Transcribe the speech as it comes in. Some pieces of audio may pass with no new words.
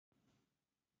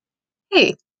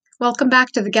Hey, welcome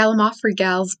back to the Gallimaufry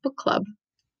Gals Book Club.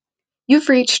 You've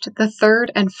reached the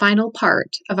third and final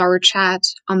part of our chat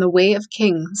on The Way of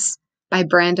Kings by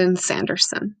Brandon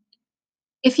Sanderson.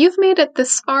 If you've made it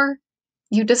this far,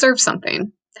 you deserve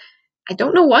something. I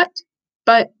don't know what,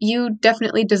 but you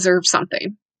definitely deserve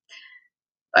something.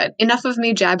 But enough of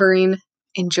me jabbering.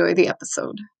 Enjoy the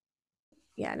episode.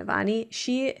 Yeah, Navani,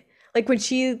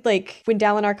 when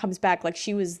Dalinar comes back, like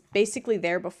she was basically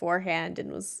there beforehand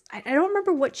and I don't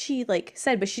remember what she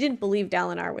said, but she didn't believe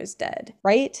Dalinar was dead,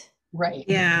 right? Right.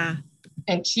 Yeah.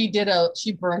 And she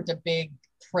burnt a big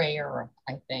prayer,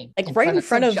 I think. Like right in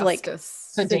front of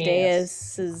Justice.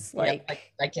 Sadeas's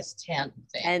I guess tent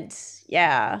thing. and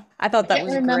yeah, I thought that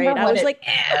was remember great. I what was it- like,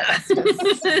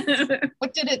 Yeah.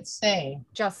 What did it say?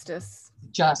 Justice.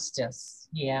 Justice,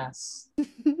 yes.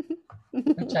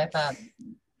 Which I thought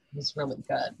was really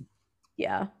good.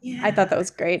 yeah, I thought that was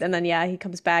great. And then yeah, he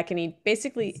comes back and he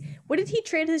basically, what did he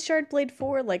trade his shard blade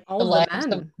for? Like All The the lives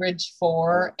men. of Bridge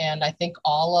 4, and I think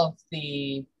all of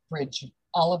the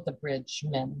bridge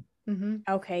men. Mm-hmm.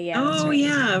 okay, yeah, that's Oh right.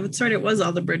 yeah, that's right. It was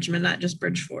all the Bridgemen, not just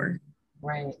Bridge 4.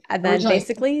 Right. And then Originally-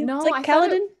 basically No, it's like I thought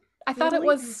Kaladin. I thought it Really?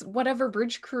 was whatever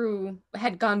bridge crew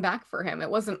had gone back for him. It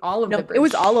wasn't all of No, the bridge. it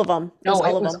was all of them. No, all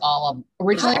it of was them. all of them.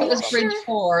 Originally Are it was you Bridge sure?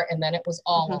 4, and then it was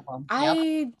all Mhm. of them. I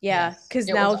Yeah, Yes, because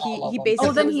it now was all of he them. basically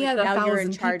Oh, then was he like, had now you're in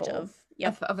 1,000 charge people. of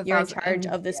yep, Of a you're in 1,000 charge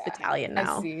men. of this Yeah, battalion I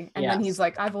now. see. And then Yes. he's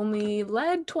like, I've only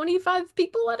led 25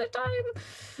 people at a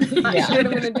time. Not Yeah. sure what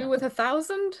I'm gonna do with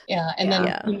 1,000. Yeah, and then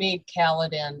Yeah. he made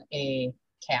Kaladin a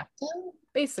captain,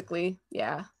 Basically,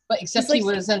 yeah. but except He's he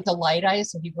like- wasn't a light eye,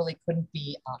 so he really couldn't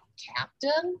be a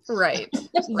captain. Right.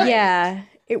 Right. Yeah,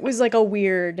 it was like a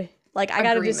weird, like I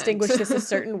gotta Agreement. distinguish this a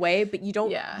certain way, but you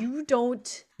don't Yeah. you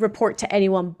don't report to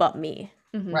anyone but me.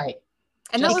 Mhm. Right.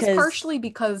 And that was Because- partially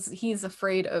because he's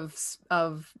afraid of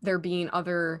there being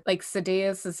other like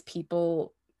Sadeas's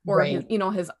people or Right.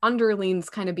 his underlings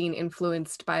kind of being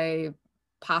influenced by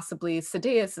possibly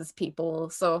Sadeas's people.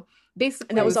 So basically,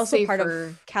 And that it was also part safer-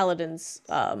 of Kaladin's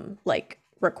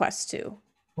request too.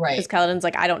 Right. Because Kaladin's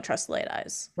like, I don't trust light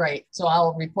eyes. Right. So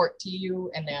I'll report to you,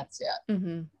 and that's it.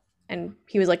 Mhm. And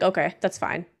he was like, okay, that's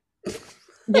fine.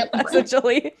 Yep.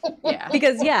 Essentially. Yeah.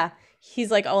 Because yeah,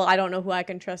 he's like, oh, I don't know who I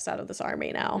can trust out of this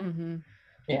army now. Mhm.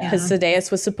 Yeah. Because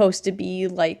Sadeas was supposed to be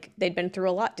like they'd been through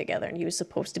a lot together, and he was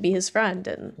supposed to be his friend.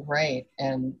 And Right.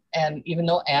 And even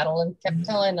though Adeline kept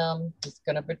telling him he's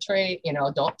gonna betray,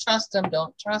 don't trust him,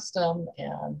 don't trust him.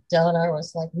 And Delinar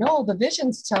was like, no, the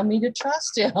visions tell me to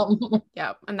trust him.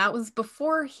 Yeah. And that was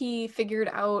before he figured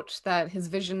out that his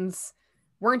visions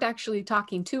weren't actually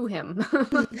talking to him.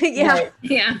 yeah, Right.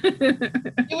 Yeah.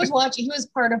 He was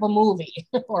part of a movie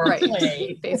or Right. a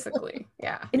play. Basically.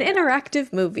 Yeah. an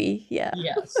interactive movie. Yeah,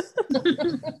 Yes.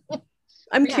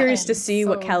 I'm Yeah, curious to and see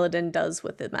what so- Kaladin does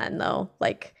with the men, though.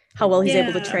 Like how well he's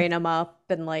able to Yeah. train them up,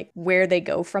 and like where they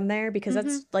go from there, because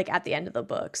that's like at the end of the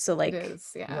book. So like, It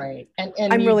is. Yeah. Right. And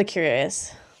I'm you- really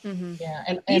curious. Mhm. yeah,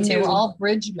 and they were too. all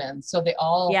bridgemen, so they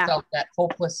all Yeah. felt that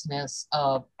hopelessness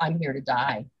of I'm here to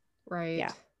die. Right.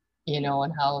 Yeah. And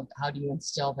how do you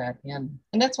instill that in?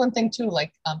 And that's one thing too,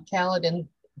 like Kaladin,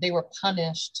 they were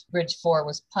punished. Bridge 4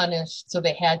 was punished, so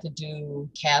they had to do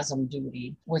chasm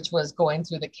duty, which was going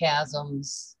through the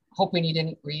chasms, hoping you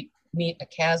didn't meet a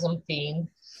chasm fiend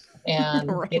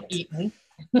and Right. get eaten.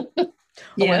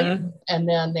 Yeah. And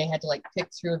then they had to like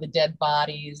pick through the dead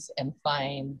bodies and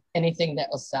find anything that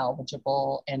was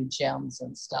salvageable and gems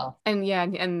and stuff. And yeah,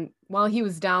 and while he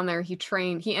was down there, he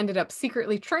ended up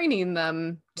secretly training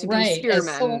them to be Right, as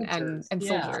spearmen soldiers, and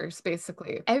yeah. soldiers,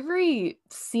 basically. Every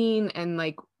scene and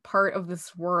like part of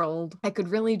this world, I could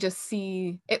really just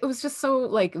see it was just so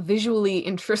like visually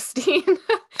interesting.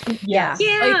 Yeah.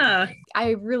 Yeah.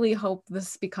 I really hope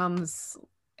this becomes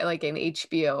like an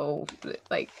HBO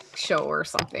like show or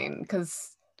something,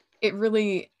 because I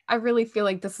really feel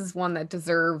like this is one that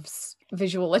deserves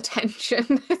visual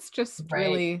attention. It's just Right.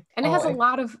 really, and it has Oh,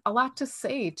 a lot to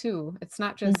say too. It's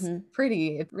not just Mhm.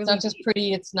 pretty. It It's really not just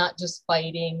pretty, it's not just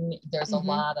fighting. There's Mhm. a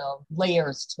lot of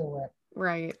layers to it.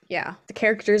 right. Yeah, the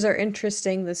characters are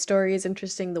interesting. The story is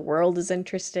interesting. The world is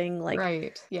interesting. Like,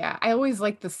 Right. Yeah. I always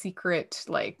like the secret,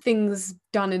 like things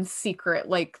done in secret,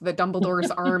 like the Dumbledore's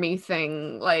army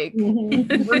thing. Like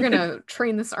we're gonna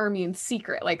train this army in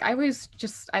secret. Like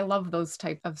I love those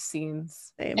type of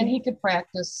scenes. same. And he could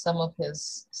practice some of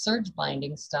his surge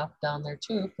binding stuff down there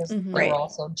too, because Mhm. there Right. were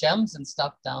also gems and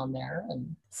stuff down there.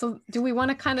 And So do we want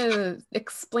to kind of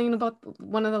explain about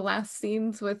one of the last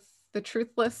scenes with the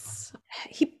Truthless?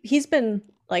 He's been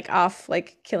like off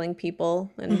like killing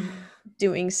people and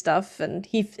doing stuff, and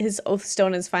his oath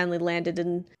stone has finally landed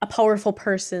in a powerful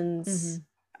person's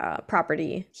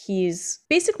property. He's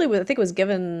basically, I think, was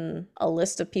given a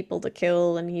list of people to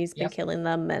kill, and he's been Yep. killing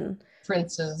them, and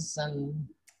Princes and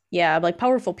yeah, like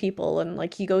powerful people, and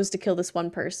like he goes to kill this one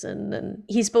person, and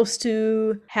he's supposed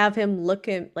to have him look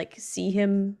at, like, see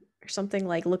him or something,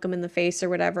 like look him in the face or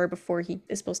whatever before he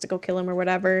is supposed to go kill him or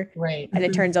whatever. right. And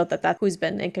it turns out that that's who's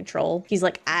been in control. He's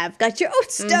like, I've got your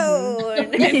oath stone.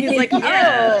 Mhm. And he's like,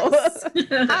 Yes.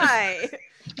 oh, hi.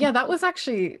 Yeah, that was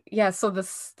actually, yeah, so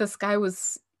this guy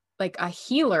was like a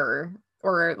healer,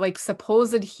 or like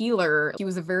supposed healer. He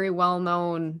was a very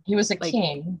well-known He was a like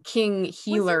king.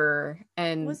 healer,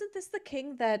 and Wasn't this the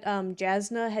king that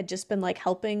Jasna had just been like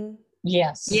helping?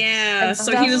 Yes. Yeah. And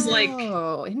So he was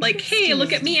Oh, like, hey,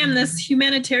 look at me. I'm this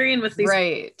humanitarian with these.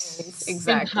 right, In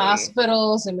exactly.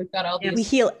 hospitals, and we've got all Yeah. We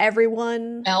these heal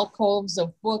everyone. alcoves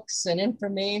of books and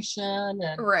information,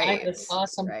 and Right. I'm this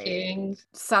awesome Right. king.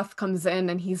 Seth comes in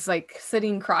and he's like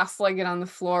sitting cross-legged on the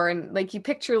floor, and like you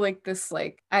picture like this,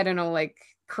 like, I don't know, like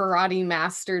karate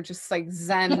master, just like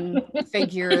Zen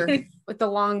figure with the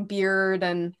long beard,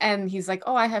 and he's like,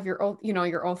 oh, I have your oath,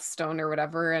 your oath stone or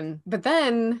whatever. And but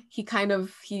then he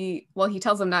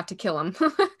tells him not to kill him.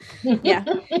 Yeah.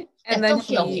 And then Don't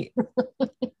kill he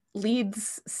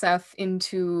leads Seth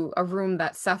into a room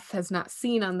that Seth has not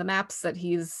seen on the maps that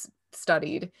he's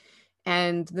studied.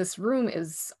 And this room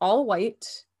is all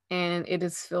white, and it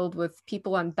is filled with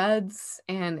people on beds,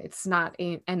 and it's not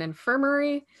an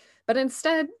infirmary, but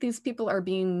instead these people are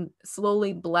being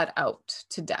slowly bled out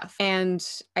to death. And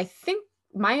I think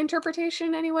my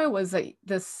interpretation anyway was that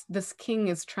this king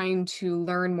is trying to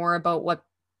learn more about what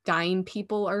dying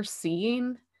people are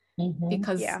seeing, Mhm.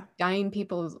 because Yeah. dying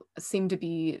people seem to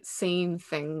be saying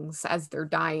things as they're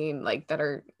dying, like that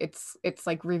are it's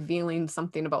like revealing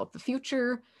something about the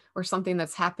future or something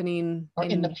that's happening Or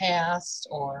in the past,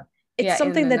 or It's Yeah, in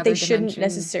something that they another shouldn't dimension.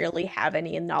 necessarily have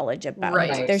any knowledge about.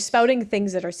 Right. They're spouting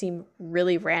things that seem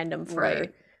really random for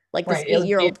Right. like this Right, it would be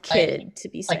 8-year-old like- kid to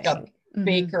be like saying. a Mhm.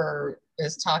 baker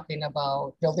is talking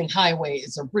about building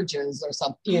highways or bridges or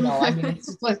something, I mean,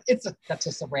 that's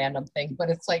just a random thing, but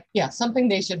it's like, yeah, something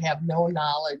they should have no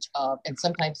knowledge of, and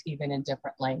sometimes even in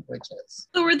different languages.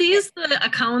 So were these the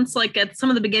accounts like at some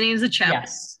of the beginnings of the chapter?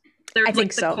 Yes. They're I like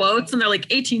think the so. quotes, and they're like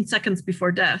 18 seconds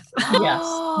before death. Yes.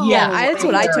 Oh, Yes. that's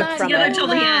what I They're- took from Yeah, it. until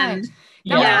the end.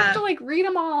 Now I Yeah. have to like read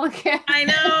them all again. I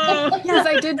know. Because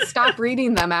I did stop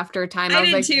reading them after a time. I I was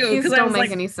did like, too, these 'cause I don't was make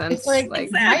like, any sense. It's like, why are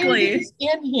Exactly. these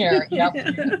in here? Yep.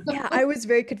 Yeah, I was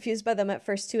very confused by them at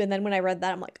first too, and then when I read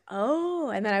that, I'm like, oh,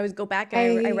 and then I would go back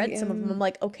and I read some of them. I'm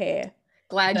like, okay,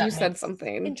 glad That you said makes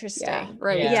something. interesting. Yeah,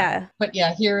 right. Yeah. But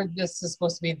yeah, here this is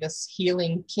supposed to be this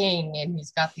healing king, and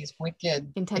he's got these wicked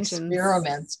Intentions.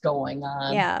 experiments going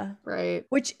on. Yeah. Right.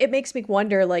 Which it makes me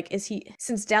wonder, like,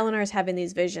 since Dalinar is having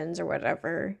these visions or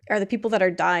whatever, are the people that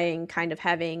are dying kind of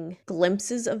having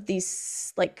glimpses of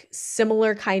these, like,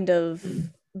 similar kind of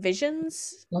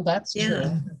visions? Well, that's Yeah.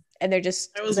 true. And they're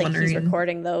just, I was like, he's wondering.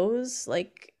 recording those?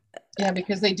 Like, Yeah,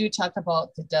 because they do talk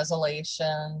about the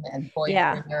desolation and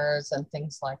Yeah. void-bringers and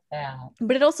things like that.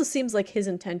 but it also seems like his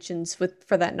intentions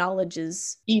for that knowledge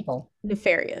is Evil.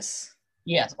 nefarious.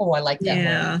 Yes. Oh, I like that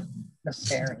Yeah. word.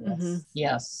 Nefarious. Mhm.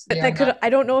 Yes. But They that are could, not- I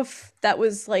don't know if that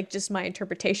was like just my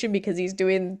interpretation because he's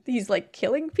like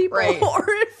killing people, Right. or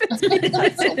if it's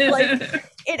because of, like,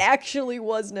 it actually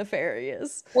was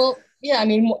nefarious. Well, yeah, I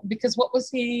mean, because what was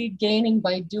he gaining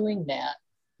by doing that?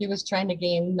 He was trying to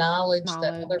gain knowledge that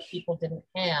other Knowledge. people didn't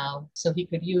have, so he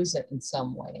could use it in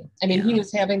some way. I mean, he Yeah.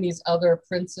 was having these other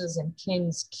princes and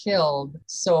kings killed,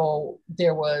 so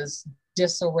there was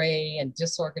disarray and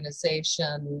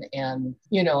disorganization, and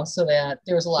so that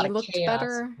there was a lot He of looked chaos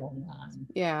better. going on.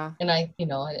 Yeah. And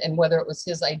and whether it was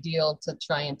his ideal to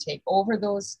try and take over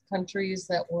those countries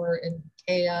that were in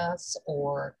chaos,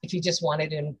 or if he just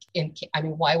wanted him I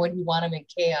mean, why would he want him in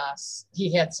chaos?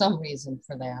 He had some reason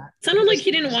for that. Sounded like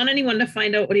he didn't want anyone to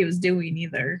find out what he was doing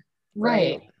either.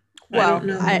 Right. Well, don't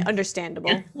know. understandable.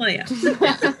 Yeah. Well, yeah.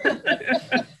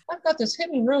 I've got this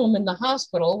hidden room in the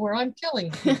hospital where I'm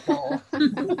killing people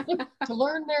to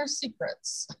learn their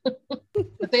secrets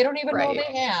that they don't even know Right.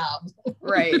 they have.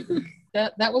 Right.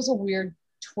 That was a weird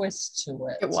twist to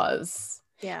it. It was.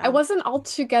 Yeah. I wasn't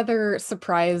altogether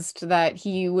surprised that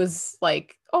he was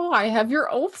like, oh, I have your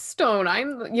oath stone.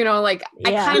 I'm, like,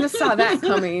 Yeah. I kind of saw that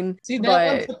coming. See, that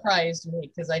one but surprised me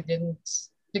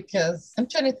because I'm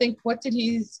trying to think, what did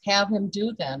he have him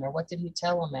do then? Or what did he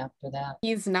tell him after that?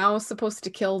 he's now supposed to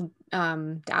kill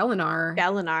Dalinar.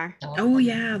 Dalinar. Oh,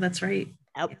 yeah, that's right.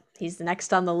 Yep. He's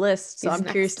next on the list, so He's I'm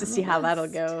curious next to on see the how that'll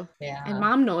list. go. Yeah. And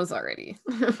Mom knows already.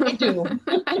 I do.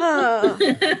 Oh,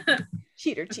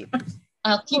 cheater.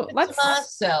 I'll keep it to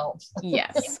myself.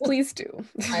 Yes, please do.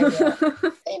 I will.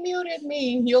 They muted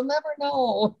me. You'll never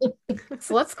know.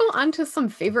 So let's go on to some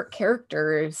favorite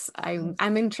characters.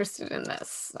 I'm interested in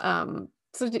this.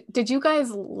 So did you guys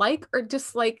like or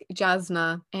dislike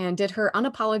Jasna, and did her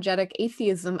unapologetic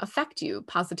atheism affect you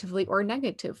positively or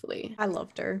negatively? I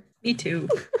loved her. Me too.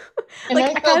 And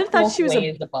Like, I kind of thought she was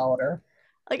about her.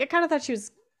 Like, I kind of thought she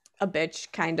was a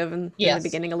bitch, kind of, in the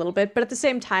beginning a little bit. But at the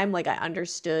same time, like, I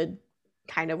understood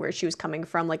kind of where she was coming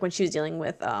from. Like, when she was dealing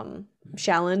with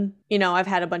Shalyn, you know, I've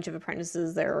had a bunch of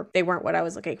apprentices there. They weren't what I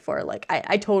was looking for. Like,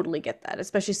 I totally get that,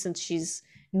 especially since she's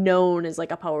known as,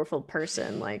 like, a powerful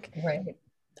person. Like, right.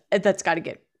 That's got to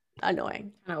get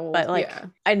annoying. But, like,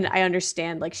 I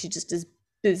understand, like, she just is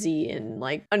busy and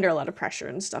like under a lot of pressure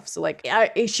and stuff, so like I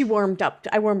warmed up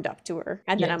to her,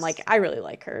 and then I'm like, I really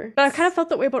like her. But I kind of felt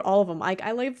that way about all of them. Like,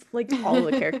 I like all of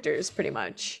the characters pretty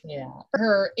much. Yeah,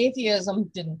 her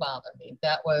atheism didn't bother me.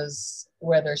 That was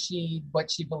whether what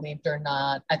she believed or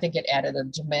not. I think it added a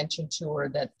dimension to her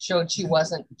that showed she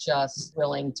wasn't just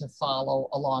willing to follow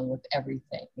along with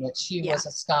everything. That she was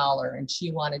a scholar and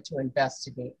she wanted to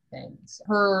investigate things.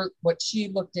 What she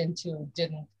looked into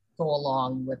didn't go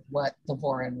along with what the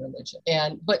Voran religion,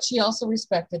 but she also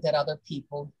respected that other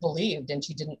people believed, and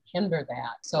she didn't hinder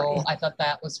that. So I thought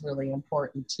that was really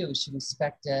important too. She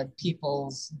respected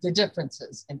the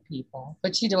differences in people,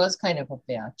 but she was kind of a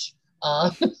bitch,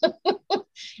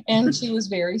 and she was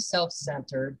very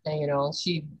self-centered. And, you know,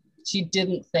 she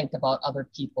didn't think about other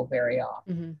people very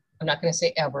often. Mm-hmm. I'm not going to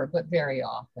say ever, but very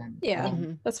often. Yeah,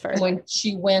 that's fair. When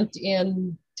she went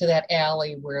in to that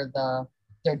alley where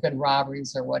there'd been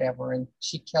robberies or whatever, and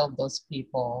she killed those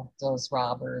people, those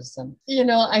robbers. And, you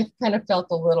know, I kind of felt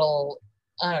a little,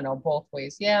 I don't know, both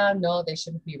ways. Yeah, no, they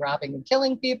shouldn't be robbing and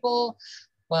killing people,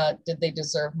 but did they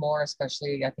deserve more?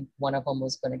 Especially, I think one of them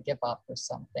was going to give up or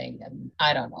something. And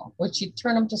I don't know. Would she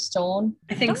turn them to stone?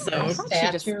 I think so.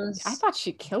 Statues? I thought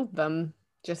she killed them.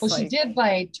 She did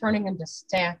by turning them to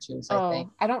statues, I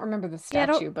think. I don't remember the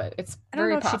statue, but it's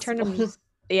very possible. She turned them.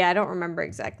 Yeah, I don't remember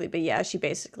exactly, but yeah, she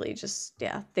basically just,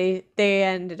 they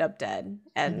ended up dead,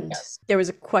 and there was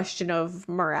a question of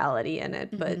morality in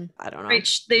it, but I don't know. Right,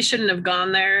 they shouldn't have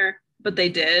gone there, but they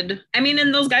did. I mean,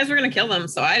 and those guys were going to kill them,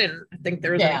 so I think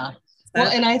there was well,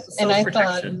 and I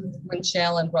thought when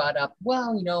Shalyn brought up,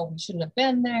 well, you know, we shouldn't have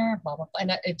been there, blah, blah, blah.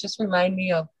 And it just reminded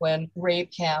me of when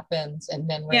rape happens and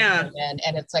men rape women,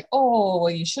 and it's like, oh,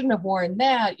 well, you shouldn't have worn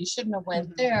that. You shouldn't have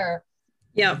went there.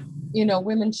 Yeah. You know,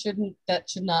 women that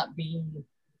should not be.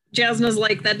 Jasna's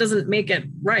like, that doesn't make it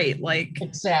right. Like,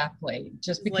 exactly.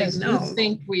 Just because you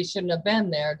think we shouldn't have been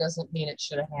there doesn't mean it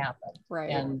should have happened.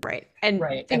 Right. And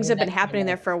things have been happening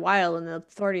there for a while, and the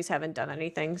authorities haven't done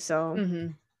anything. So,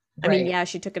 I mean, yeah,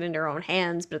 she took it into her own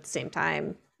hands, but at the same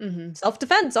time,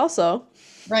 self-defense also.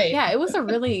 Right. Yeah, it was a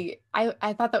really,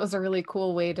 I thought that was a really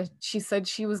cool way she said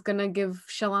she was going to give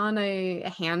Shalyn a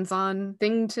hands-on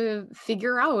thing to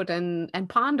figure out and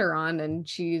ponder on, and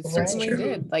she certainly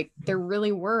did. Like, there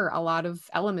really were a lot of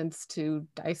elements to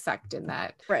dissect in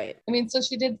that. Right. I mean, so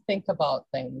she did think about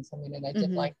things. I mean, and I did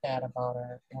like that about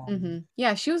her. Yeah.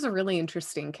 Yeah, she was a really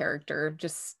interesting character.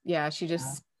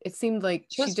 It seemed like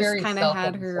she just kind of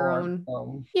had her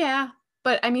own. Yeah.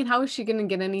 But I mean, how is she going to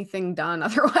get anything done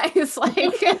otherwise? Like,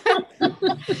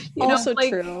 also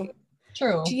true.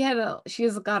 She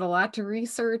has got a lot to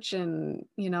research, and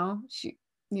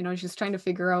she's trying to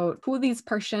figure out who these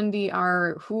Parshendi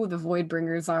are, who the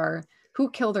Voidbringers are,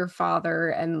 who killed her father,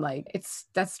 and like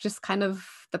that's just kind of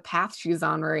the path she's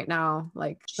on right now.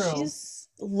 Like, she's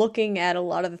looking at a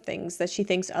lot of the things that she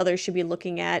thinks others should be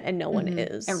looking at, and no one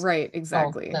is. And right,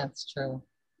 exactly. Oh, that's true.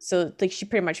 So like she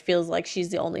pretty much feels like she's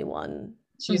the only one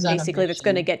basically that's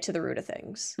going to get to the root of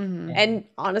things. And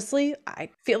honestly,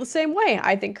 I feel the same way.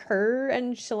 I think her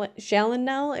and Shalyn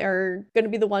now are going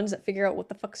to be the ones that figure out what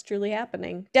the fuck's truly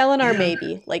happening. Dalinar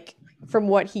maybe, like, from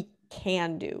what he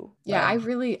can do. Yeah, I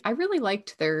really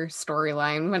liked their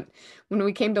storyline when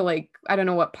we came to, like, I don't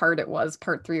know what part it was,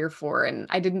 part 3 or 4, and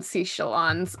I didn't see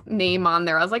Shalon's name on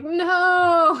there. I was like,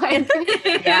 no,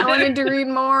 I wanted to read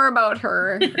more about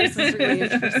her. This is really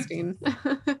interesting.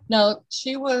 No,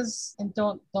 she was, and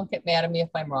don't get mad at me if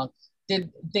I'm wrong. Did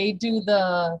they do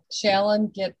the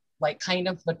Shalyn get like kind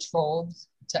of betrothed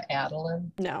to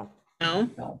Adolin? No.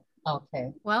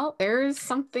 Okay. Well, there's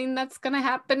something that's gonna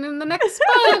happen in the next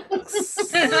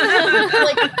books.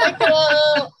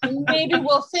 Maybe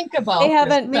we'll think about. They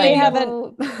haven't met. They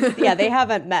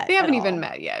haven't even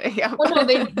met yet. Well, no,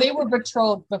 they were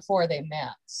betrothed before they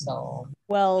met. So.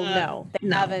 Well, no, they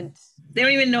haven't. They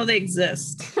don't even know they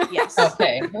exist. Yes.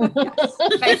 Okay.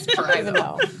 Nice try, Even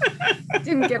though. though.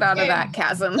 Didn't get out of that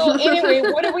chasm. So anyway,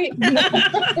 what do we?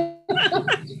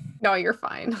 No, you're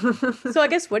fine. So I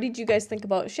guess, what did you guys think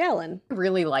about Shallon?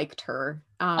 Really liked her.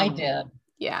 I did.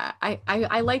 Yeah,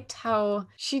 I liked how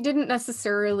she didn't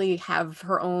necessarily have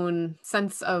her own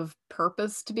sense of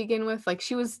purpose to begin with. Like,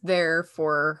 she was there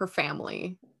for her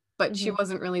family, but she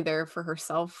wasn't really there for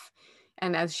herself.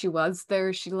 And as she was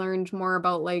there, she learned more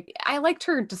about, like, I liked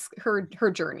her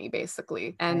journey,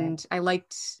 basically. And I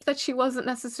liked that she wasn't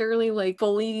necessarily like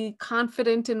fully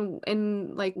confident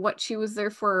in like what she was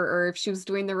there for, or if she was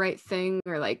doing the right thing,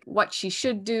 or like what she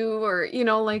should do, or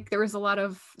like there was a lot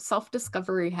of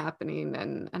self-discovery happening,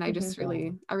 and I just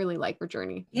I really like her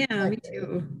journey. Yeah, me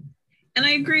too. And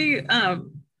I agree. I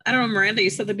don't know, Miranda, you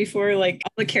said that before, like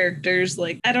all the characters,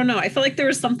 like, I don't know. I feel like there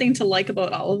was something to like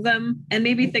about all of them, and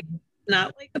maybe things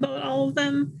not like about all of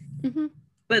them.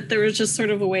 But there was just sort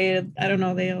of a way, I don't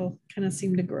know, they all kind of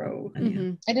seemed to grow.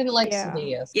 And I didn't like Yeah.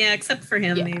 Sadeas. yeah, except for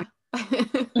him, maybe.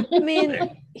 I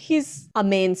mean, he's a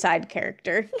main side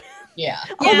character. Yeah.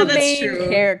 All Yeah, the that's main true.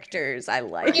 characters I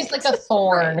like. He's like a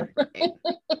thorn.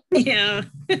 Yeah.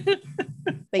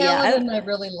 But yeah, Kaladin I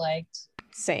really liked.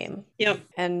 same. Yep.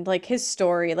 And like his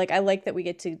story, like I like that we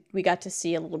got to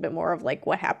see a little bit more of like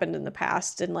what happened in the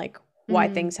past, and like why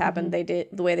things happened they did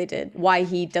the way they did, why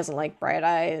he doesn't like bright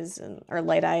eyes or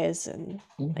light eyes, and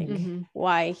like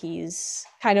why he's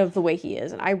kind of the way he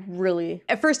is. And I really,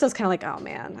 at first I was kind of like, oh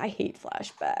man, I hate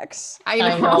flashbacks. I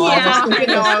know. Yeah.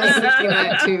 I was thinking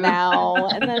that too. Now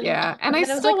and then Yeah, and I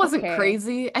then still like, wasn't okay.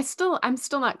 crazy. I'm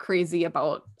still not crazy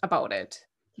about it.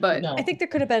 But No. I think there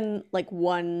could have been like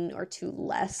one or two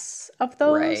less of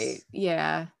those. right,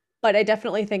 yeah. But I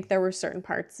definitely think there were certain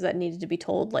parts that needed to be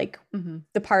told, like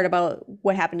the part about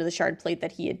what happened to the shard plate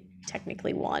that he had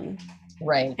technically won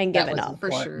Right. and that given was up. For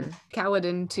important. sure.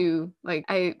 Kaladin too.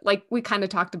 Like we kind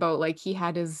of talked about, like he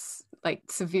had his like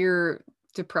severe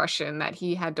depression that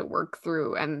he had to work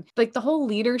through, and like the whole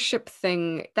leadership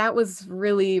thing, that was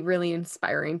really, really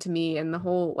inspiring to me. And the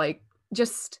whole, like,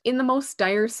 just in the most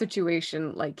dire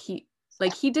situation, like he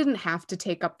didn't have to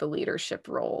take up the leadership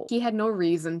role. He had no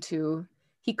reason to.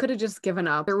 He could have just given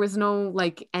up. There was no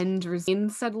like end in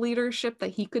said leadership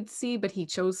that he could see, but he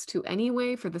chose to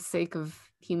anyway for the sake of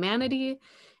humanity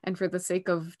and for the sake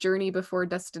of journey before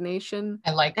destination.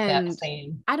 I like that And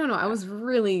saying. I don't know, I was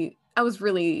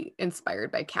really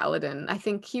inspired by Kaladin. I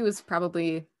think he was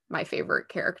probably my favorite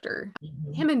character.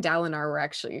 Him and Dalinar were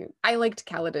actually, I liked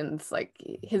Kaladin's, like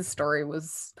his story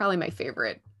was probably my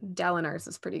favorite. Dalinar's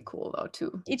is pretty cool though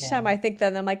too. Each time I think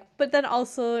that, I'm like, but then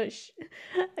also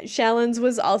Shallon's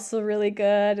was also really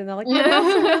good, and I'm like, but I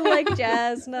also really like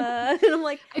Jasna, and I'm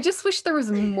like, I just wish there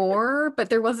was more, but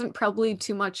there wasn't probably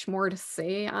too much more to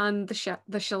say on the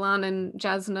Shallan and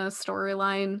Jasna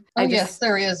storyline. Oh, yes,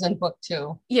 there is in book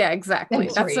 2. Yeah, exactly.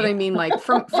 And That's what 3. I mean. Like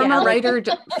from Yeah, a like- writer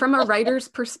from a writer's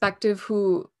perspective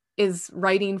who is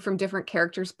writing from different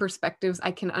characters' perspectives,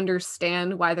 I can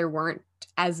understand why there weren't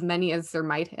as many as there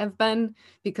might have been,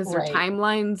 because their Right.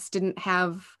 timelines didn't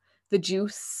have the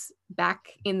juice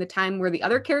back in the time where the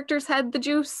other characters had the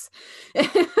juice.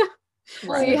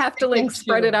 So you have to like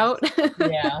spread it out.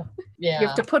 Yeah. You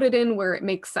have to put it in where it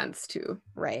makes sense too.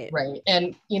 right. Right.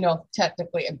 And,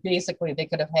 technically, basically, he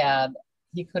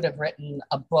could have written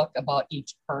a book about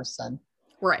each person.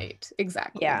 Right.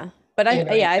 Exactly. Yeah. But I He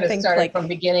could have think started like from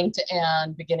beginning to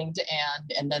end,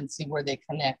 and then see where they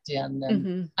connect in. And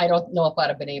Mhm. I don't know if I'd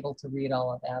have been able to read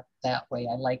all of that way.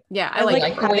 I like Yeah. I I like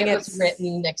like the way having it it was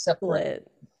written, except for split.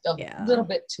 a Yeah. little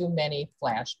bit too many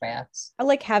flashbacks. I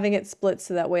like having it split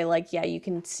so that way, like, yeah, you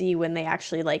can see when they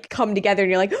actually like come together,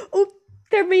 and you're like, oh,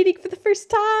 they're meeting for the first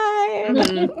time.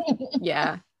 Mhm.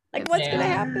 Yeah. Like, what's gonna Yeah.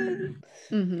 happen?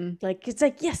 Mm-hmm. Like, it's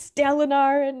like, yes,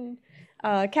 Dalinar and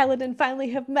Kaladin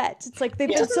finally have met. It's like they've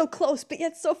been so close, but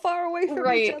yet so far away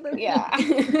from each other. Yeah.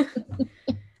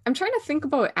 I'm trying to think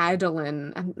about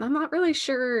Adolin. I'm not really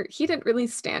sure. He didn't really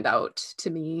stand out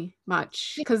to me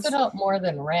much He because, stood out more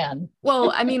than Ren.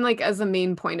 well, I mean, like as a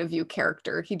main point of view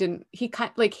character, he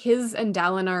kind like his and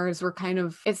Dalinar's were kind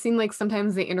of. It seemed like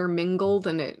sometimes they intermingled,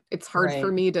 and it's hard for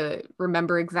Right. me to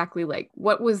remember exactly like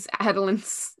what was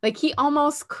Adolin's. Like he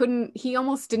almost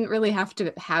didn't really have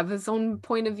to have his own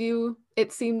point of view.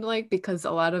 It seemed like, because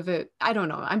a lot of it, I don't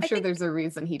know. I'm sure think- there's a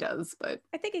reason he does, but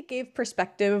I think it gave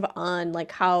perspective on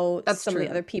like how That's some of true.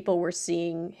 the other people were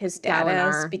seeing his dad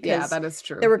as, Dalinar, because yeah, that is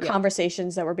true. there were Yeah.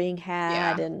 conversations that were being had,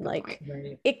 Yeah, and good like point.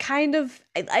 Right. it kind of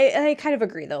I kind of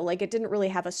agree though, like it didn't really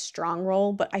have a strong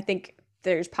role, but I think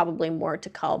there's probably more to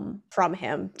come from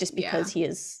him just because he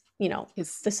is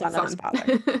His the son of his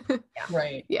father.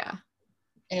 Right. Yeah.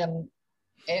 And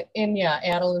And yeah,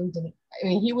 Adeline didn't, I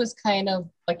mean, he was kind of,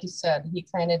 like you said, he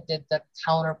kind of did the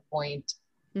counterpoint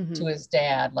to his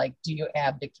dad, like, do you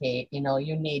abdicate? You know,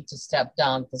 you need to step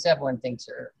down because everyone thinks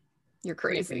You're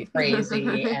crazy.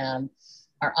 crazy and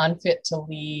are unfit to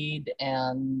lead,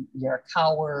 and you're a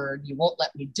coward. You won't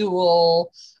let me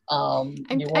duel.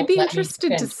 I'd be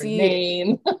interested to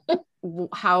see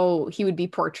how he would be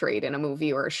portrayed in a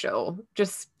movie or a show.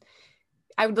 Just,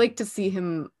 I would like to see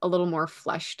him a little more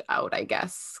fleshed out, I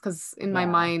guess, because in my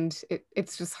mind,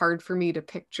 it's just hard for me to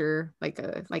picture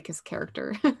like his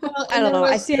character. Well, I don't know.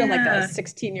 I see him like a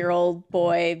 16-year-old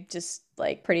boy, just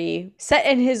like pretty set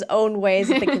in his own ways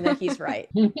and thinking that he's right.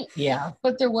 Yeah,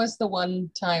 but there was the one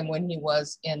time when he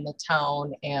was in the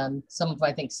town and some of,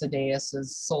 I think,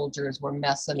 Sedaeus's soldiers were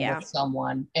messing with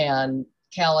someone, and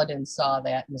Kaladin saw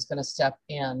that and was going to step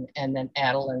in, and then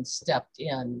Adeline stepped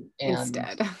in and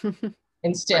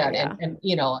instead Right, and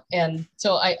you know, and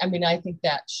so I mean, I think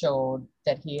that showed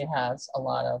that he has a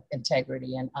lot of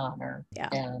integrity and honor.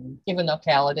 And even though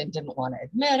Kaladin didn't want to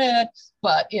admit it,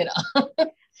 but you know,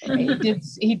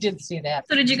 he did see that.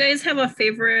 So did you guys have a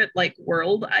favorite like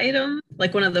world item,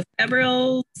 like one of the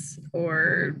fabrials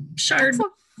or shard?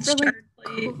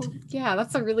 Yeah,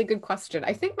 that's a really good question.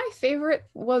 I think my favorite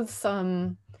was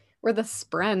were the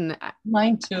spren.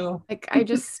 Mine too. Like I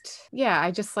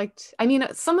just liked, I mean,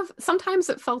 sometimes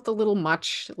it felt a little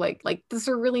much, like does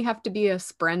there really have to be a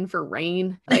spren for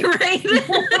rain? Like, right.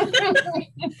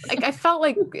 Like I felt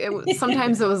like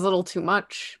sometimes it was a little too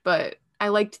much, but I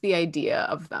liked the idea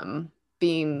of them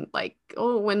being like,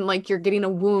 oh, when like you're getting a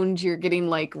wound, you're getting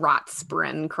like rot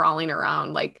spren crawling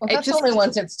around. Like, well, that's only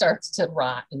once it starts to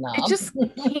rot now.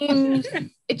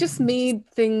 It just made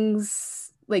things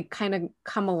like kind of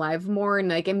come alive more, and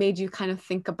like it made you kind of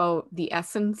think about the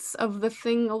essence of the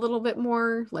thing a little bit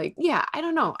more. Like, yeah, I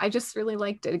don't know, I just really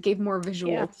liked it. It gave more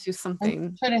visual to something.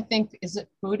 I'm trying to think, is it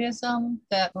Buddhism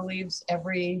that believes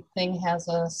everything has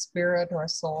a spirit or a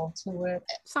soul to it?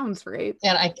 Sounds right.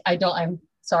 And I'm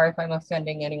sorry if I'm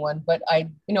offending anyone, but I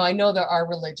know there are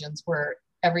religions where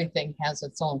everything has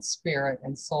its own spirit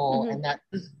and soul, and that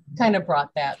kind of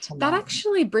brought that to mind. That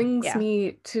actually brings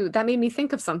me to, that made me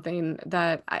think of something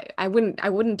that I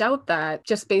wouldn't doubt that,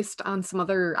 just based on some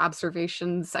other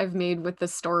observations I've made with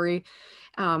this story.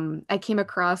 I came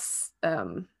across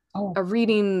a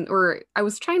reading, or I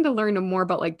was trying to learn more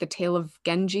about like the tale of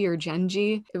Genji or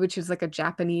Genji, which is like a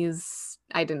Japanese,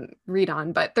 I didn't read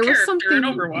on, but there was something in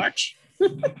Overwatch.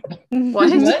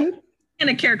 What? And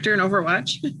a character in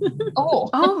Overwatch.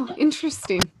 Oh,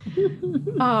 interesting.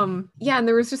 Yeah, and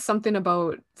there was just something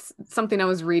about something I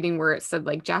was reading where it said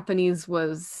like Japanese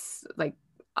was like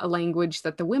a language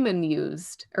that the women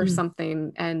used or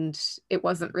something, and it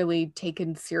wasn't really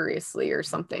taken seriously or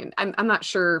something. I'm not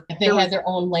sure. They had their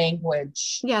own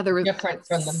language. Yeah, there was different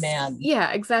from the men.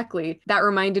 Yeah, exactly. That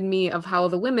reminded me of how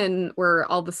the women were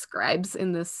all the scribes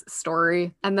in this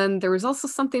story. And then there was also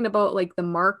something about like the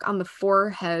mark on the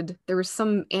forehead. There was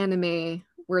some anime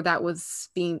where that was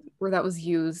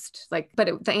used, like,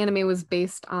 but the anime was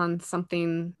based on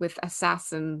something with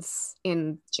assassins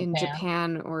in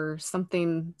Japan or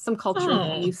something, some culture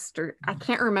of the East, or I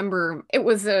can't remember. It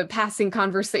was a passing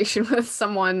conversation with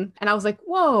someone, and I was like,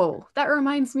 whoa, that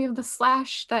reminds me of the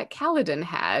slash that Kaladin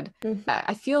had.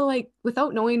 I feel like,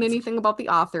 without knowing anything about the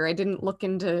author, I didn't look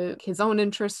into his own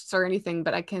interests or anything,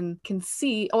 but I can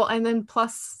see. Oh, and then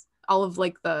plus all of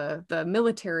like the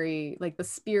military, like the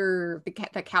spear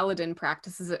that Kaladin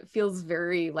practices, it feels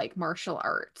very like martial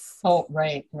arts. Oh,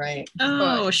 right.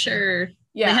 Oh, sure.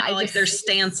 Yeah, they have like their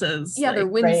stances. Yeah, like, their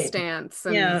wind stance,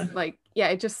 and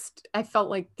I felt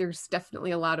like there's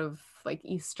definitely a lot of like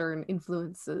Eastern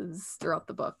influences throughout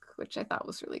the book, which I thought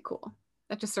was really cool.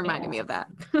 That just reminded me of that.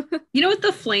 You know what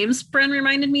the flame spren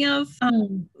reminded me of?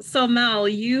 So Mel,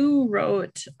 you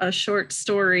wrote a short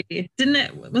story, didn't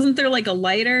it? Wasn't there like a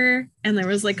lighter and there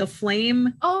was like a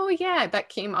flame? Oh yeah, that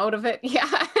came out of it.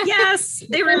 Yeah. Yes,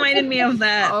 they reminded me of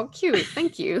that. Oh, cute.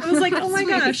 Thank you. I was like, oh my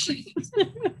gosh.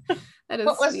 That is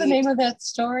what was the name of that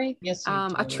story? Yes.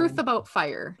 A Truth About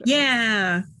Fire.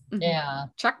 Yeah. Yeah.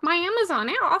 Check my Amazon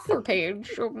author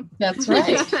page. That's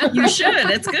right. You should.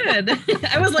 It's good.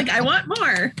 I was like, I want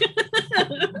more.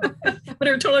 But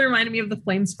it totally reminded me of the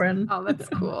flame spren. Oh, that's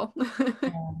cool.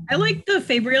 I like the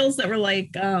fabrials that were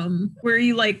like where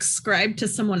you like scribe to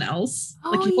someone else.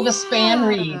 Oh, like the span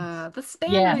read. The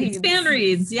span reads. Span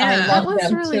reads. Yeah. That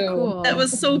was really cool. That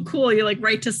was so cool. You like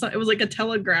write to it was like a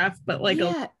telegraph, but like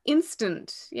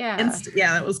instant. Yeah.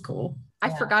 Yeah, that was cool. I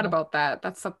forgot about that.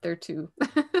 That's up there too.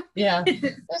 Yeah,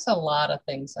 there's a lot of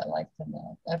things I like in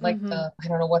that. I like the, I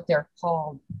don't know what they're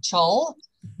called. Chul,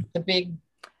 the big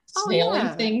snaily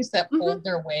yeah. things that pulled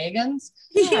their wagons.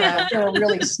 Yeah. They were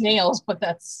really snails, but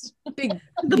that's Big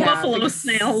The buffalo big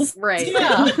snails. Right.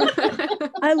 Yeah.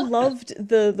 I loved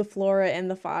the flora and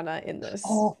the fauna in this.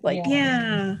 Oh, Like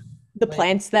Yeah. the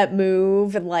plants that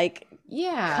move and like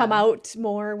Yeah. come out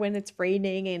more when it's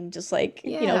raining and just like,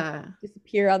 Yeah.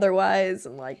 disappear otherwise.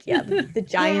 And like, yeah, the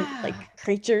giant Yeah. like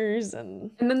creatures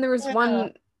and And then there was Yeah.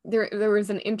 one there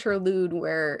was an interlude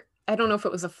where I don't know if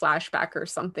it was a flashback or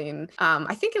something.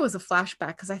 I think it was a flashback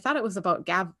because I thought it was about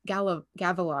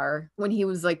Gavilar when he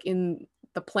was like in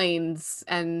the plains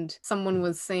and someone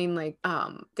was saying like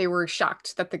they were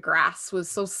shocked that the grass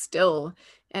was so still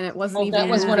and it wasn't even that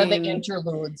was one of the moving.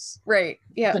 interludes. Right.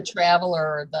 Yeah. The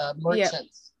traveler, the Yep. merchant,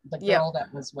 the Yep. girl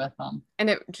that was with them. And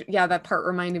that part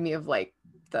reminded me of like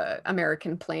the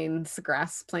American plains,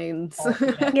 grass plains. Oh,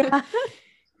 yeah. yeah.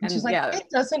 And she's like, it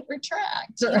doesn't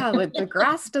retract. Yeah, like the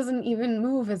grass doesn't even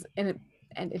move and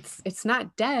it's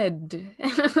not dead.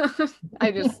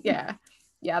 I just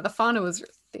the fauna was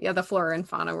the flora and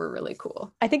fauna were really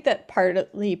cool. I think that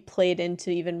partly played into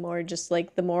even more just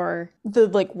like the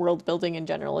like world building in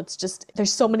general. It's just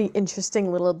there's so many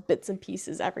interesting little bits and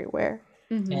pieces everywhere.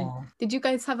 Mm-hmm. Yeah. Did you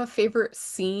guys have a favorite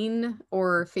scene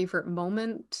or favorite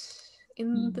moment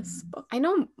in this book? I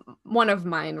know one of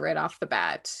mine right off the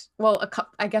bat. Well,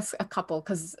 I guess a couple,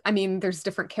 because I mean, there's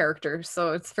different characters,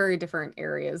 so it's very different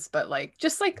areas. But like,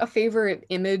 just like a favorite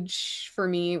image for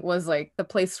me was like the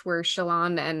place where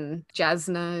Shallan and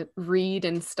Jasna read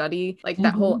and study, like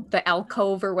that whole the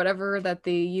alcove or whatever that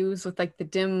they use with like the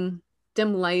dim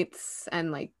lights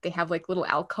and like they have like little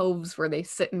alcoves where they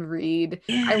sit and read.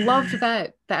 I loved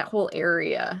that whole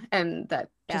area and that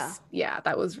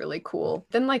that was really cool.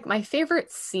 Then like my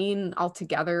favorite scene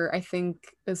altogether I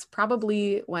think is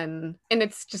probably when, and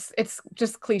it's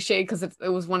just cliche because it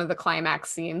was one of the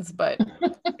climax scenes, but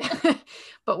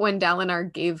but when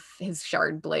Dalinar gave his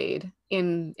shard blade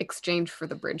in exchange for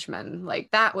the bridgemen, like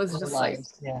that was just like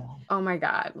oh my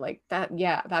god, like that,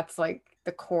 that's like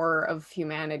the core of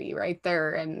humanity right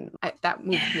there, and that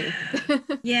moved me.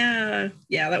 yeah,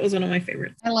 that was one of my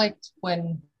favorites. I liked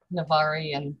when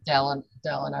Navari and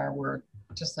Dalinar were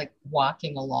just like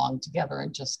walking along together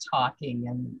and just talking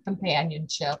and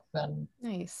companionship, and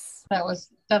nice.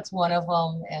 That's one of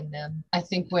them. And then I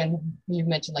think when you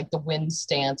mentioned like the wind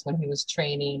stance when he was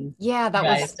training that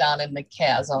was down in the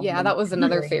chasm. Yeah, that was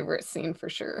another favorite scene for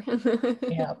sure.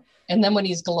 Yeah. And then when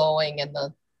he's glowing and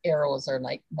the arrows are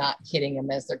like not hitting him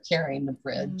as they're carrying the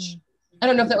bridge. I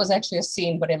don't know if that was actually a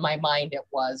scene, but in my mind it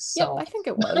was. So. Yep, I think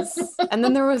it was. And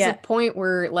then there was a point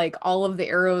where like all of the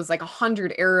arrows, like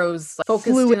 100 arrows, like,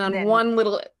 focused in on one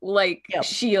little like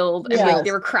shield, and like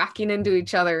they were cracking into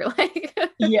each other. Like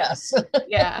yes.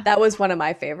 Yeah. That was one of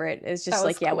my favorite. It's just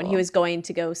like, cool. when he was going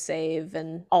to go save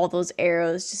and all those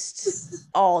arrows just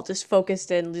all just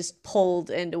focused and just pulled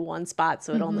into one spot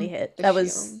so it only hit. That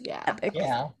was epic.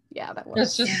 Yeah, that was.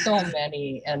 There's just so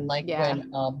many. And like when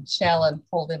Shallan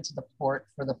pulled into the port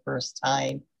for the first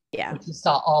time, you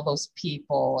saw all those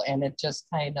people and it just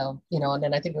kind of, and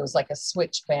then I think it was like a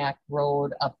switchback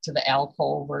road up to the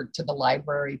alcove or to the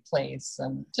library place,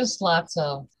 and just lots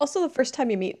of. Also the first time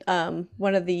you meet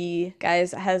one of the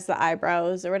guys that has the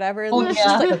eyebrows or whatever. Oh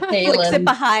yeah, like, flicks it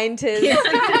behind his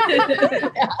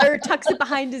or tucks it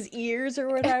behind his ears or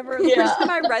whatever. The first time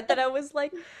I read that I was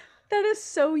like, that is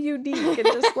so unique and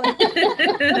just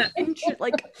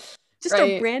like just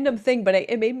a random thing, but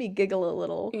it made me giggle a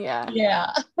little.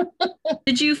 Yeah.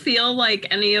 Did you feel like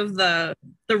any of the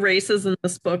races in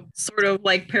this book sort of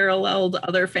like paralleled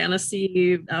other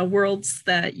fantasy worlds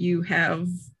that you have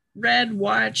read,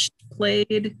 watched,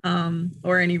 played,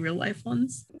 or any real life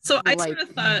ones? So I sort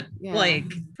of thought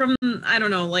like from, I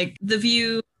don't know, like the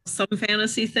view, some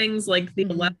fantasy things like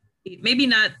the maybe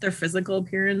not their physical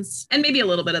appearance and maybe a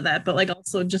little bit of that, but like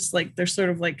also just like their sort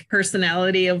of like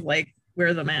personality of like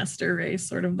we're the master race,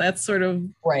 sort of. That's sort of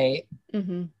right.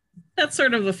 That's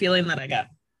sort of a feeling that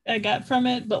I got from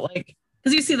it, but like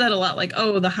because you see that a lot, like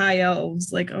the high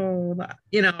elves, like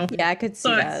yeah, I could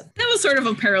see that. That was sort of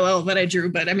a parallel that I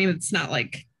drew, but I mean it's not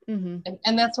like and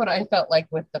that's what I felt like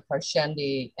with the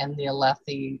Parshendi and the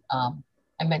Alethi.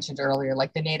 I mentioned earlier,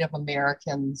 like the Native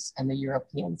Americans and the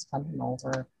Europeans coming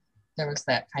over. There was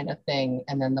that kind of thing.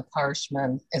 And then the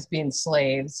Parshmen as being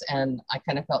slaves. And I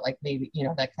kind of felt like maybe,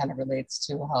 that kind of relates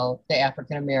to how the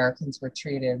African Americans were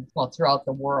treated, throughout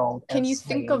the world. Can you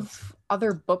think of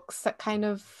other books that kind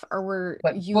of were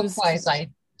used? Book-wise, I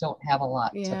don't have a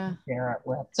lot to compare it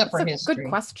with, except for history. Good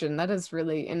question. That is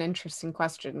really an interesting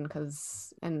question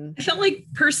I felt like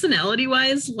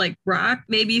personality-wise, like Rock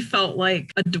maybe felt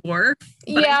like a dwarf.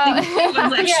 But I think he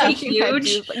was actually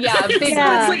huge. Big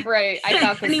like, right. I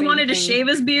thought the and he same wanted thing. to shave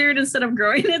his beard instead of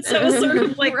growing it, so it was sort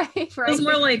of like right. It was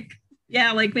more like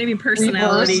like maybe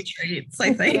personality traits,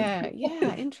 I think.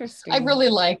 Yeah, interesting. I really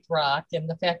liked Rock and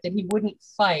the fact that he wouldn't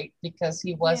fight because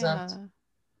he wasn't.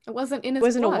 It wasn't in his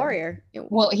wasn't blood. A warrior.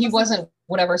 He wasn't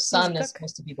whatever son is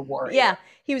supposed to be the warrior. Yeah,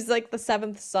 he was like the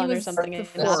 7th son or something. The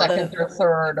 2nd or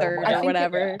 3rd or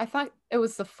whatever. I thought it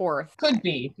was the 4th. Could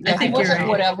be. I think he wasn't right.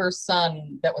 whatever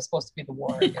son that was supposed to be the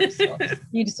warrior. So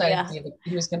he decided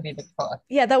he was going to be the cook.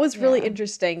 Yeah, that was really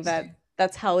interesting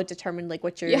that's how it determined like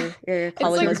what your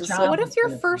calling was. What if your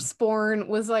firstborn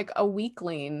was like a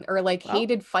weakling or like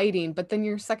hated fighting, but then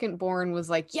your secondborn was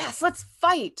like, yes, let's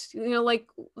fight. Like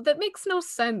that makes no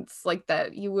sense. Like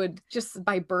that you would just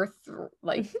by birth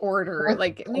like order,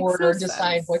 like it makes no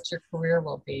decide sense. what your career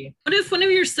will be. What if one of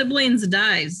your siblings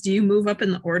dies? Do you move up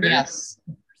in the order? Yes.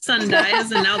 Son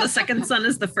dies and now the second son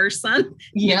is the first son.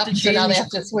 Yep. So now they have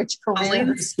to switch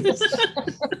careers.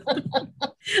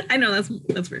 I know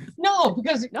that's weird. No,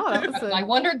 because I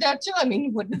wondered that too. I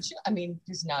mean, wouldn't you? I mean,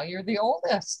 because now you're the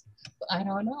oldest. I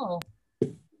don't know.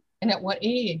 And at what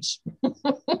age?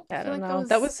 I don't know.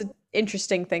 That was an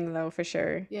interesting thing though, for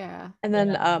sure. Yeah. And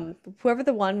then whoever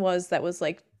the one was that was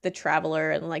like the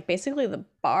traveler and like basically the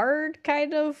bard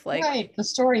kind of like the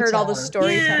storyteller. Heard all the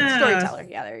storyteller.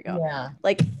 Yeah, there you go. Yeah.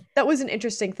 Like that was an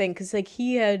interesting thing because like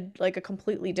he had like a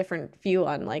completely different view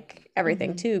on like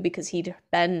everything too, because he'd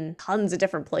been tons of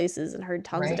different places and heard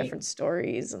tons of different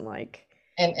stories and like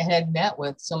and had met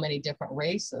with so many different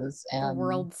races and the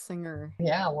world singer.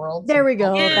 Yeah, world there we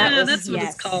go. Yeah, that's what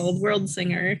it's called, world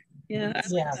singer. Yeah.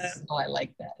 Yes. I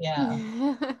like that.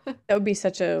 Yeah. That would be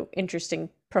such a interesting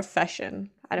profession.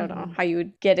 I don't know how you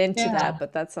would get into that,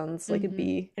 but that sounds like it'd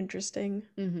be interesting.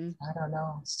 I don't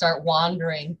know. Start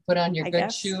wandering, put on your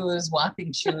good shoes,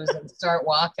 walking shoes, and start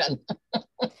walking.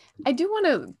 I do want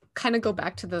to kind of go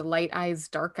back to the light eyes,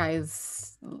 dark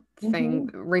eyes thing,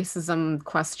 racism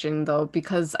question though,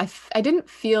 because I didn't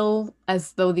feel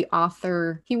as though the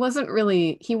author, he was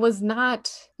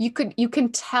not, you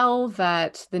can tell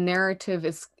that the narrative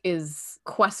is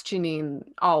questioning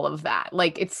all of that.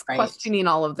 Like it's questioning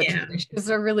all of the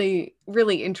traditions are really,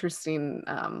 really interesting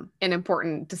and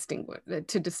important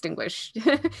to distinguish.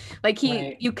 Like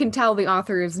you can tell the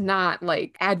author is not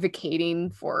like advocating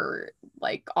for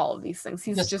like all of these things.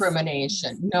 He's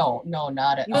discrimination. No,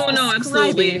 not at all. Oh no,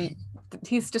 absolutely.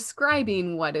 He's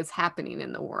describing what is happening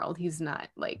in the world. He's not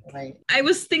like I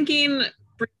was thinking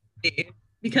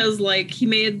because like he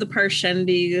made the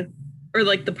Parshendi or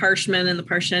like the Parshmen and the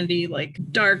Parshendi like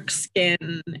dark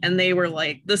skin, and they were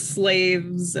like the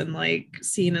slaves and like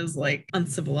seen as like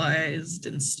uncivilized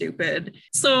and stupid.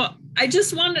 So I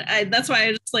just wanted, that's why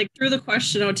I just like threw the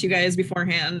question out to you guys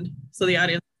beforehand so the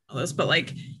audience knows this, but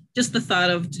like just the thought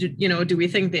of, do we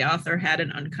think the author had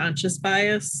an unconscious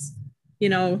bias,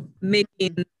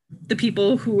 making the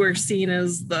people who were seen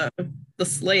as the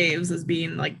slaves as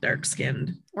being like dark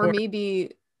skinned, or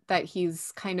maybe that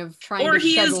he's kind of trying or to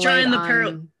he shed is light drawing the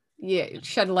on,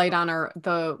 shed light on our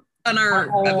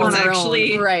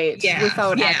actually own,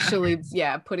 without actually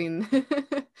putting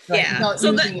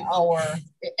using our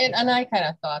and I kind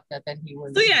of thought that he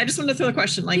was. So I just wanted to throw the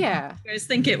question, like, do you guys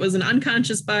think it was an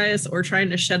unconscious bias or trying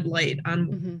to shed light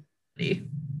on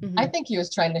I think he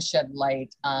was trying to shed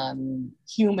light on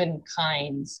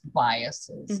humankind's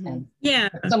biases, and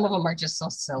some of them are just so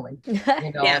silly.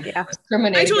 I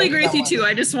totally agree with you too.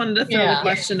 I just wanted to throw the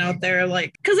question out there,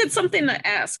 like, because it's something to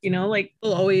ask. Like,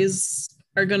 people always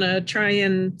are gonna try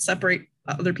and separate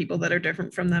other people that are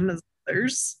different from them as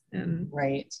others, and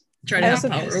try to have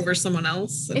power over someone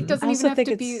else. It doesn't even have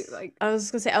to be like. I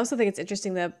was gonna say, I also think it's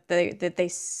interesting that they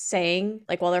sang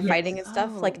like while they're fighting and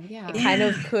stuff. It kind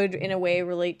of could in a way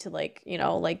relate to like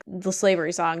like the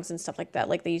slavery songs and stuff like that.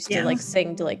 Like they used to like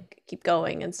sing to like keep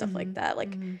going and stuff like that.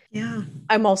 Like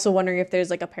I'm also wondering if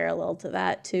there's like a parallel to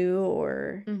that too,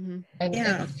 or and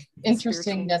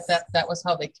interesting that was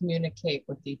how they communicate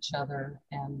with each other.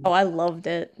 And I loved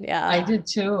it. Yeah, I did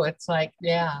too. It's like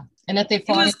and that they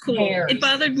fought. It was cool. It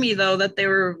bothered me though that they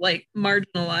were like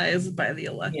marginalized by the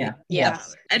elect.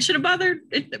 It should have bothered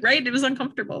it, right? It was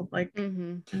uncomfortable. Like,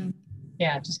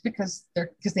 just because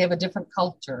they have a different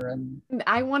culture, and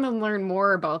I want to learn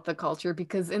more about the culture,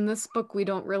 because in this book we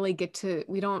don't really get to.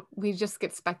 We just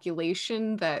get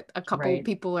speculation that a couple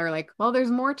people are like, well,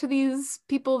 there's more to these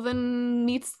people than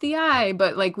meets the eye,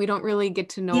 but like we don't really get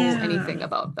to know anything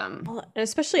about them. Well,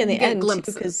 especially in the end,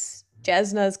 because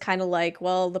Jasna's kind of like,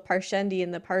 well, the Parshendi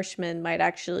and the Parshmen might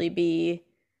actually be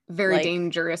Very like,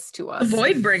 dangerous to The us.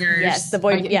 void bringers. yes, the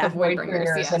void, The yeah, void bringers,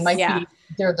 yes. and might Yeah. be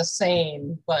they're the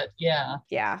same, but yeah.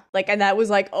 yeah. Like, and that was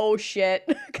like, oh shit,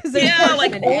 because Yeah, there's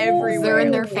like, Parshmen oh, everywhere. They're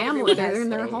in their Everyone family. They're has in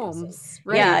their slaves. homes.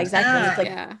 Yeah, Right. exactly. Yeah. It's like,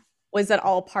 Yeah. was that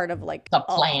all part of like The a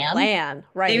plan?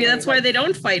 Right. Maybe that's like, why they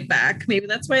don't fight back. Maybe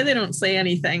that's why they don't say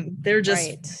anything. They're just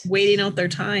Right. waiting out their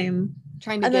time.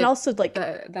 Trying to And get then also like,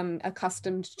 them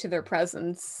accustomed to their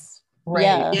presence. Right.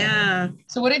 Yeah. Yeah.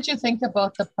 So what did you think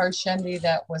about the Parshendi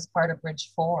that was part of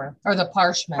Bridge 4? Or the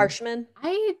Parshmen? Parshmen.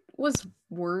 I was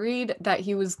worried that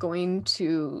he was going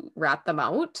to rat them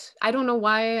out. I don't know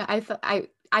why. I thought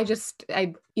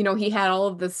he had all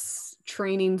of this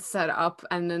training set up,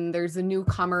 and then there's a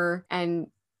newcomer, and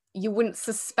you wouldn't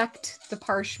suspect the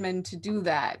Parshmen to do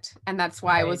that. And that's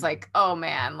why I was like, oh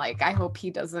man, like I hope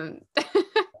he doesn't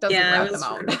Yeah, I rat was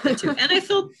them worried out. about that too. And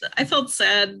I felt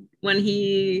sad when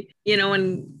he,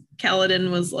 when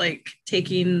Kaladin was like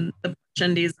taking the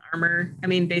Shendi's armor. I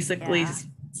mean, basically Yeah.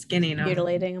 skinning him.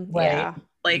 Mutilating them. Right. Yeah.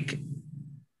 Like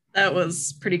that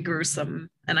was pretty gruesome.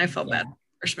 And I felt bad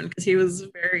for Parshman because he was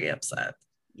very upset.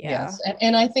 Yeah. Yes.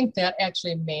 And I think that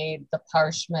actually made the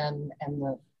Parshmen and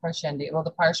the Parshendi, well,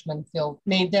 the Parshmen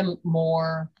made them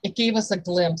more, it gave us a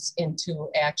glimpse into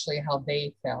actually how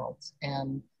they felt.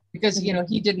 And because,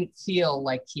 he didn't feel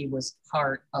like he was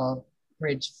part of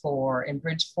Bridge 4. And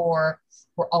Bridge 4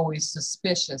 were always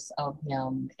suspicious of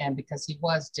him. And because he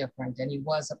was different and he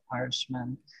was a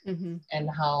Parshman. Mm-hmm. And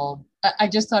how I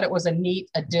just thought it was a neat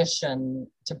addition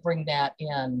to bring that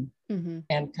in. Mm-hmm.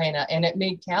 And it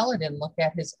made Kaladin look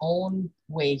at his own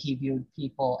way he viewed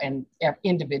people and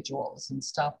individuals and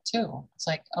stuff too. It's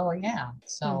like, oh yeah.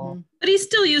 So But he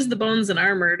still used the bones and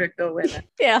armor to go in and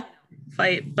Yeah.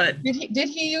 fight. But did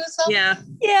he use them? yeah.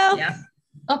 Yeah.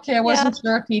 Okay, I wasn't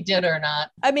sure if he did or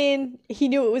not. I mean, he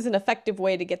knew it was an effective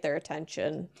way to get their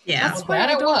attention. Yeah. That's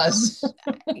why it was.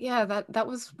 Yeah,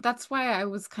 that's why I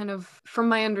was kind of, from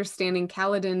my understanding,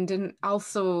 Kaladin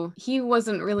he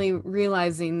wasn't really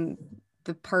realizing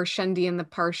the Parshendi and the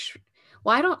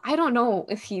well, I don't know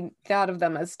if he thought of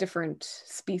them as different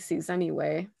species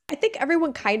anyway. I think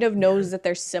everyone kind of knows that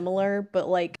they're similar, but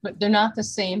they're not the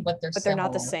same, but they're they're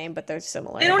not the same, but they're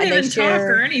similar. They don't And even share- talk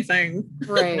or anything.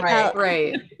 Right.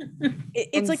 Right.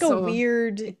 It's like a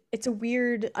weird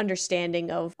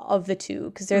understanding of the two,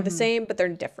 because they're the same, but they're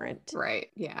different. Right.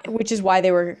 Yeah. Which is why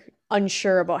they were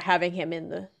unsure about having him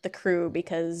in the crew,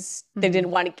 because they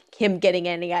didn't want him getting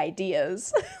any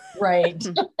ideas. Right.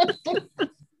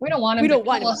 We don't want him to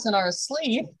kill us in our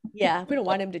sleep. Yeah, we don't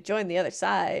want him to join the other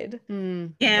side.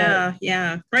 Yeah,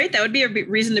 yeah. Right. That would be a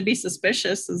reason to be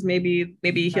suspicious, is maybe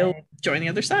he'll join the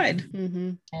other side.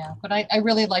 Mm-hmm. Yeah, but I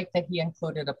really like that he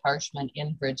included a Parshman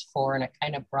in Bridge 4, and it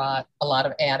kind of brought a lot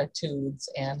of attitudes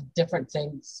and different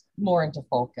things more into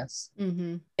focus.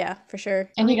 Mm-hmm. Yeah, for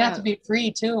sure. And he got to be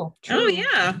free too. Oh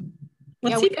yeah.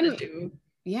 What's Yeah, he gonna do?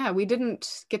 Yeah, we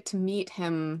didn't get to meet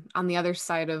him on the other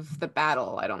side of the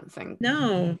battle, I don't think.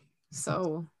 No.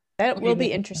 So that will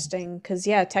be interesting, because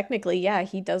technically,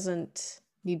 he doesn't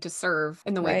need to serve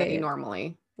in the way that he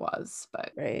normally was,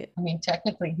 but right. I mean,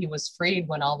 technically he was freed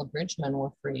when all the bridgemen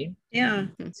were freed. Yeah.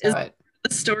 But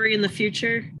a story in the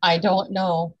future? I don't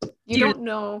know. You don't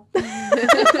know. And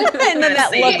then that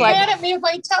look Get like, mad at me if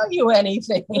I tell you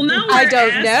anything. Well, now I we're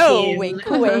don't know. asking. Wink,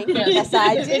 wink. Yes,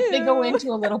 I do. They go into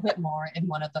a little bit more in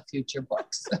one of the future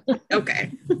books.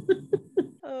 Okay.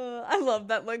 I love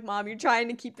that. Like, Mom, you're trying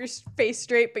to keep your face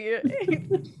straight, but you're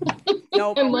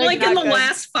nope. I'm Like in not the good.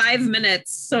 last 5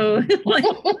 minutes. So like,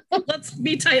 let's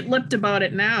be tight-lipped about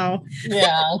it now.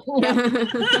 Yeah.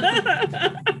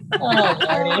 Oh,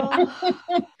 Lordy.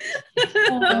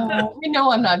 We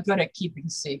know I'm not good at keeping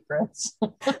secrets.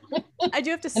 I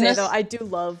do have to say, though, I do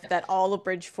love that all of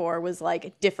Bridge 4 was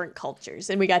like different cultures,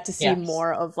 and we got to see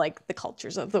more of like the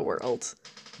cultures of the world.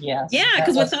 Yes. Yeah, that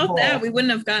because was without cool. that, we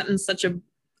wouldn't have gotten such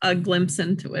a glimpse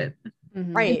into it.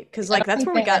 Mhm. Right, because I like don't that's think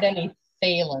where we they had got. any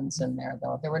Phalans in there,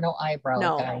 though. There were no eyebrow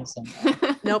No. guys in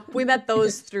there. Nope, we met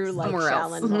those through like Somewhere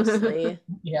else. Shalyn mostly,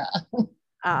 Yeah.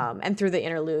 and through the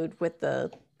interlude with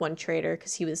the one trader,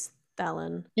 because he was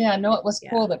Thalin. Yeah, no, it was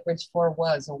Yeah. cool that Bridge 4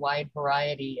 was a wide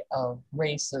variety of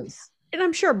races. And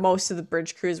I'm sure most of the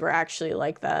bridge crews were actually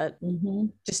like that. Mm-hmm.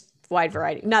 Just wide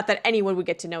variety. Not that anyone would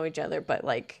get to know each other, but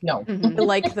like, No. Mhm. I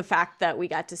like the fact that we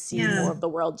got to see Yeah. more of the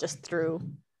world just through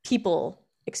people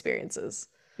experiences.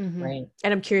 Mhm. Right.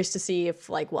 And I'm curious to see if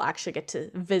like we'll actually get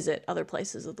to visit other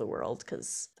places of the world,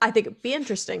 because I think it'd be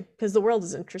interesting, because the world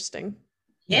is interesting.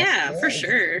 Yeah, Yes, for it is.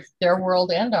 sure. Their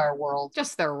world and our world.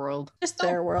 Just their world. Just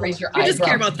Don't their world. raise your We just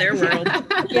care eyebrows. about their world.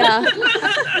 Yeah.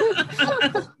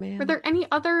 Man. Were there any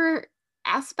other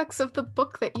aspects of the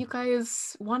book that you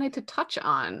guys wanted to touch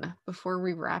on before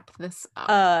we wrap this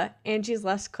up? Angie's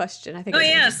last question. I think Oh, it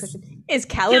was Angie's yes. question. Is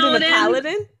Kaladin a Kaladin.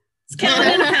 paladin? Is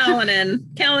Kaladin a paladin?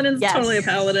 Kaladin's Yes. totally a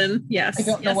paladin. Yes. I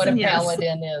don't know Yes what a and yes.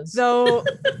 paladin is. So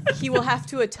he will have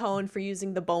to atone for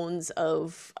using the bones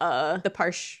of the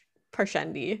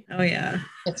Parshendi. Oh yeah.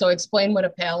 And so explain what a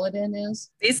paladin is.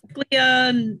 Basically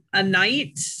a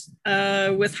knight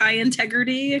with high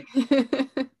integrity,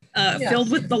 filled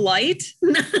with the light.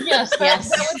 Yes,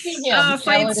 that would be him.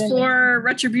 Fights Paladin. for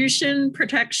retribution,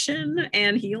 protection,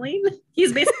 and healing.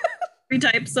 He's basically 3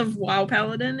 types of WoW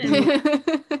paladin. And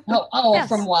Yes.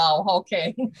 From WoW.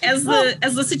 Okay. as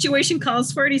the situation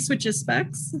calls for it, he switches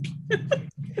specs.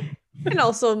 And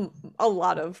also a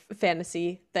lot of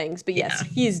fantasy things. But yes,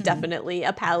 he's definitely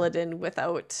a paladin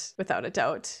without a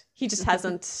doubt. He just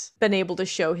hasn't been able to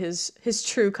show his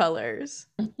true colors,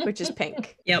 which is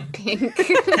pink. Yep. Pink.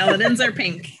 Paladins are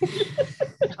pink.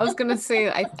 I was gonna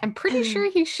say I'm pretty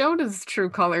sure he showed his true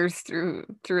colors through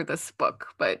this book,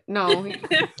 but no,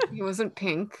 he wasn't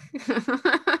pink.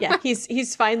 Yeah,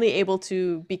 he's finally able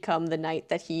to become the knight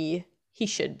that he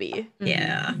should be.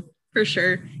 Yeah, for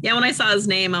sure. Yeah, when I saw his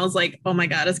name, I was like, oh my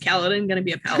god, is Kaladin gonna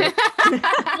be a paladin?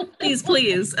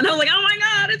 please. And I was like, oh my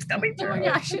god, it's coming Oh through. my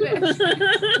gosh, it is.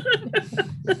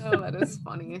 Oh, that is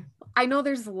funny. I know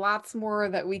there's lots more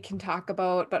that we can talk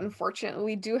about, but unfortunately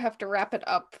we do have to wrap it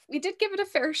up. We did give it a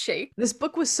fair shake. This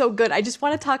book was so good. I just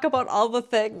want to talk about all the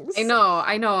things. I know.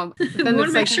 Then I want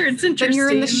to make sure it's interesting. Then you're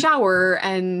in the shower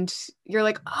and you're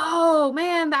like, oh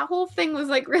man, that whole thing was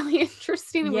like really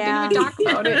interesting and we didn't even talk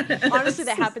about it. Honestly,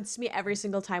 that happens to me every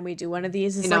single time we do one of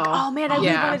these. It's I like, know. oh man, I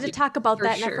really wanted to talk about For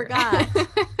that sure. and I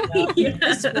forgot. Yeah.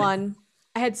 This one,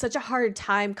 I had such a hard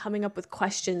time coming up with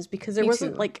questions because there Me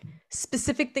wasn't too. like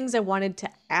specific things I wanted to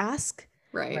ask.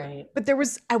 Right. But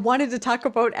I wanted to talk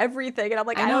about everything, and I'm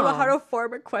like, I don't know how to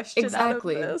form a question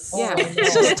Exactly. out of this. Yeah.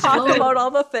 Let's just talk about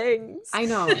all the things. I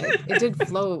know. It did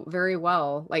flow very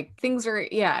well. Like things are,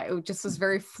 it just was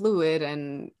very fluid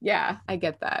and yeah, I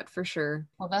get that for sure.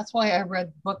 Well, that's why I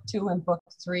read book 2 and book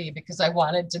 3 because I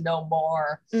wanted to know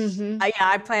more. Mm-hmm.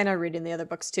 I plan on reading the other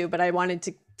books too, but I wanted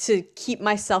to keep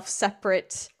myself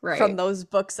separate Right. from those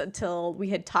books until we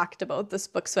had talked about this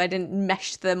book, so I didn't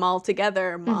mesh them all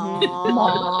together. Mom.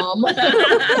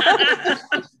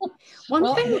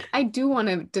 One thing I do want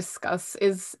to discuss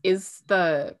is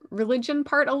the religion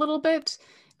part a little bit.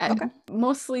 Okay.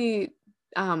 Mostly,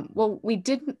 we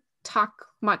didn't talk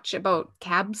much about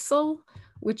Cabsel,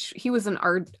 which he was an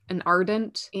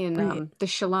ardent in the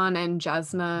Shallan and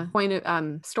Jasna point of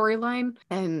storyline,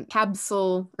 and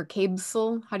Cabsel or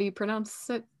Cabsel, how do you pronounce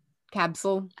it?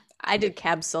 Cabsel. I did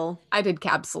Cabsel. I did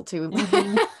Cabsel too.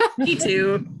 Me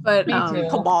too. But Me too.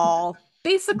 Cabal.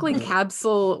 basically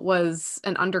Cabsel was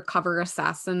an undercover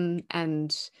assassin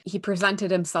and he presented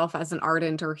himself as an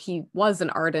ardent, or he was an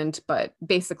ardent, but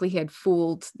basically he had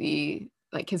fooled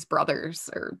his brothers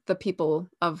or the people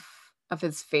of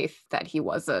his faith that he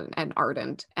was an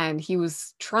ardent, and he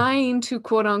was trying to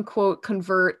quote unquote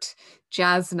convert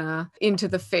Jasna into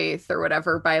the faith or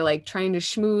whatever by trying to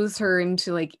schmooze her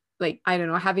into I don't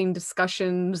know, having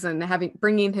discussions and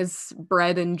bringing his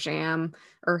bread and jam,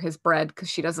 or his bread because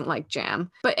she doesn't like jam.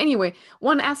 But anyway,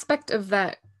 one aspect of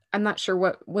that, I'm not sure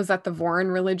what was that, the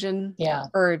Vorin religion? Yeah.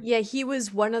 Yeah, he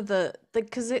was one of the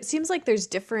because it seems like there's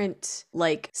different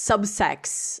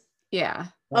subsects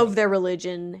of their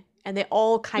religion, and they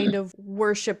all kind of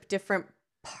worship different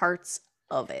parts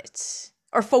of it,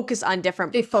 or focus on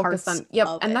different parts of and it.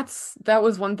 that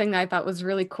was one thing I thought was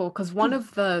really cool, because one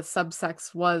of the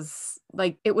subsects was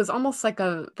it was almost like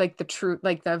the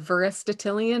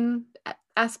Veristitilian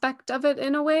aspect of it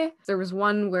in a way. There was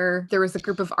one where there was a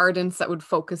group of ardents that would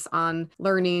focus on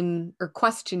learning or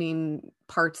questioning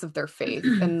parts of their faith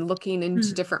and looking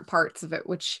into different parts of it,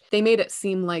 which they made it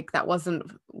seem like that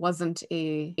wasn't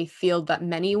a field that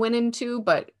many went into,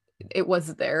 but it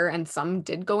was there, and some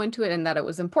did go into it, and that it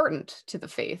was important to the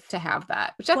faith to have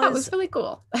that, which I thought was really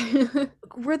cool.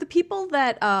 Were the people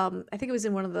that I think it was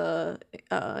in one of the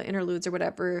interludes or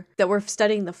whatever that were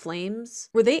studying the flames,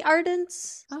 were they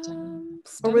ardents,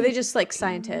 or were they just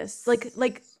scientists?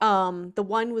 The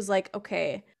one was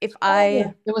okay, if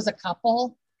there was a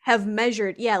couple have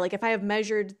measured, if I have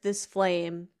measured this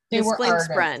flame, they were flame ardent.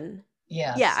 spren.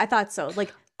 Yes. Yeah, I thought so.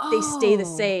 They stay the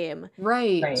same.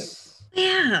 Right.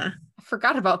 Yeah. I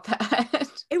forgot about that.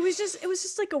 It was just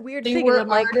a weird They thing. were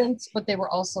And I'm ardents, but they were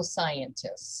also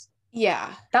scientists.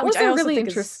 Yeah, that Which was I a also really think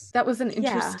interesting. is That was an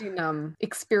yeah. interesting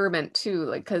experiment too.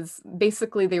 Like, because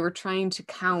basically they were trying to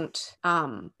count.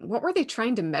 What were they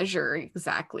trying to measure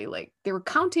exactly? Like, they were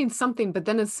counting something, but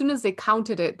then as soon as they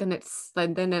counted it, then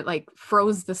it like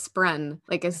froze the spren.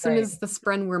 Like, as soon Right. as the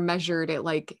spren were measured, it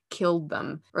like killed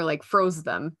them or like froze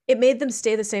them. It made them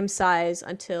stay the same size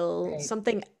until Right.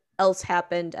 something else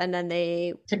happened, and then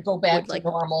they To go back would to like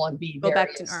normal and be go back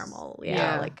to various. normal.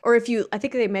 Yeah, Yeah. like, or if you, I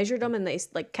think they measured them and they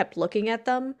like kept looking at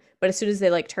them, but as soon as they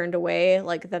like turned away,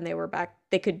 like then they were back.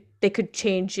 They could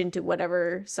change into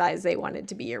whatever size they wanted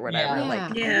to be or whatever. Yeah. Like,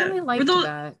 I Yeah. really Were liked those,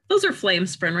 that. those are flame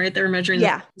sprint, right? They were measuring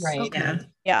yeah, Right. Yeah.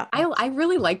 yeah. I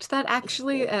really liked that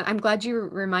actually, and I'm glad you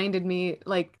reminded me.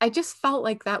 Like, I just felt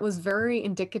like that was very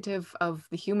indicative of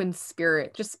the human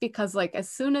spirit, just because like as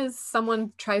soon as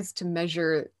someone tries to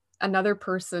measure another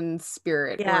person's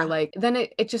spirit Yeah. or like then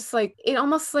it just like it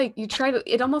almost like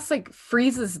it almost like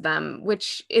freezes them,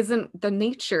 which isn't the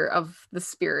nature of the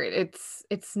spirit.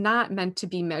 It's not meant to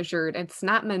be measured. It's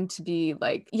not meant to be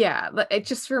like, yeah, it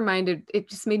just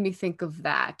made me think of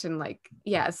that. And like,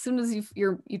 yeah, as soon as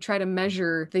you try to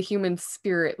measure the human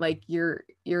spirit, like you're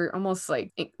almost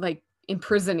like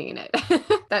imprisoning it.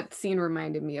 That scene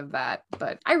reminded me of that.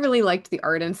 But I really liked the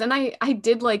Ardents, and I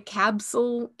did like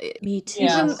Capsule. Me too.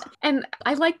 Yes. And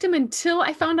I liked him until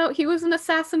I found out he was an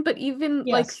assassin. But even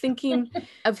like Yes. thinking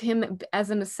of him as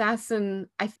an assassin,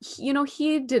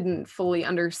 he didn't fully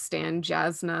understand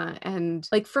Jasna, and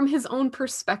like from his own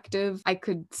perspective, I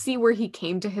could see where he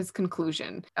came to his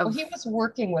conclusion. Well, he was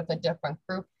working with a different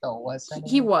group, though, wasn't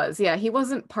he? He was, yeah. He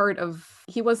wasn't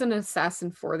an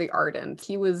assassin for the Ardent.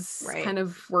 He was Right. kind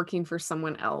of working for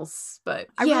someone else. But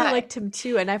I yeah, really liked him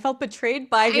too, and I felt betrayed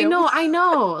by him. I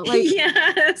know. Like,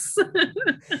 yes.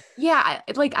 yeah,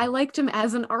 I liked him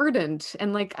as an Ardent,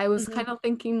 and like I was Mhm. kind of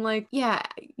thinking, like, yeah.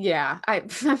 I'm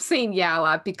saying yeah a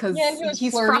lot because Yeah, he was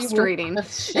he's flirty frustrating. with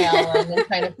Shallon and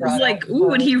kind of I was brought like, out ooh,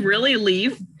 would her- he really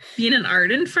leave being an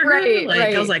Arden for her? Right, Like,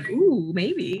 right. I was like, ooh,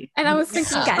 maybe. And I was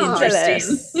thinking, Yeah. Got into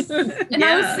this. and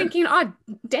I was thinking, oh,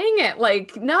 dang it,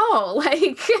 like, no,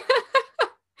 like,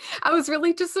 I was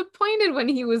really disappointed when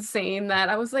he was saying that.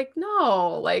 I was like,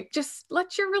 no, like, just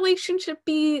let your relationship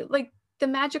be like the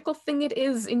magical thing it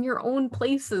is in your own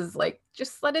places. Like,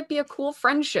 just let it be a cool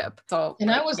friendship. So,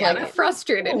 And I was yeah, like, that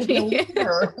frustrated "Oh, me.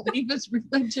 leave his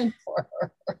religion for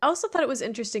her." I also thought it was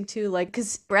interesting too, like,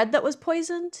 because bread that was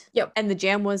poisoned, Yep. and the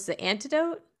jam was the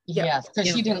antidote. Yep. Yes, because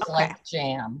she Yep. didn't Okay. like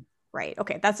jam. Right.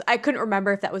 Okay. I couldn't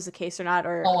remember if that was the case or not,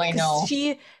 or Oh, I 'cause know.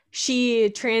 she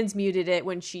transmuted it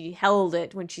when she held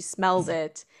it, when she smelled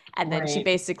it, and then she Right.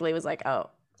 basically was like, oh.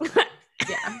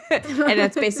 Yeah. And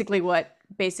that's basically what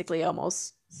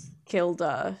almost killed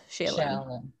Shaylin.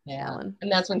 Shallon, yeah. Shallon.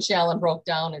 And that's when Shallon broke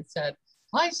down and said,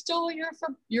 "I stole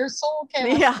your soul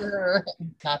Yeah. caster."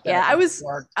 Not that Yeah, it I was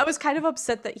worked. kind of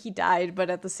upset that he died, but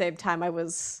at the same time I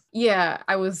was Yeah,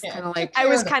 I was Yeah, kind of took like, care I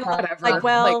was of the kind of problem. whatever. like,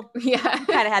 well, Like, yeah,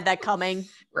 kind of had that coming.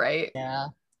 right. Yeah.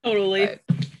 Totally.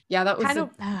 But yeah, that was Kind of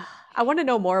I want to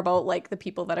know more about like the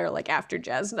people that are like after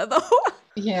Jasna though.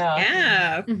 Yeah.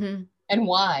 Yeah. Mhm. And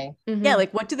why? Mhm. Yeah,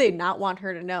 like what do they not want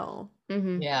her to know?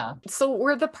 Mhm. Yeah. So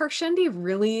were the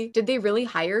Parshendi did they really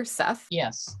hire Seth?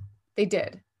 Yes. They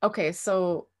did. Okay,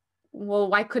 so well,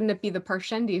 why couldn't it be the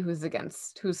Parshendi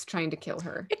who's trying to kill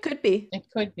her? It could be. It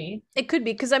could be. It could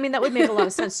be because I mean that would make a lot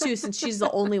of sense too, since she's the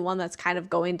only one that's kind of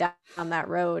going down that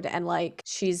road, and like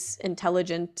she's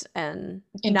intelligent and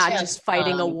not Intent just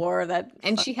fighting a on- war that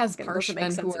And she has fucking doesn't make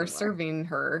Parshmen sense who are anymore. serving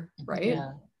her, right?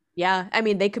 Yeah. Yeah, I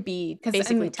mean they could be 'Cause-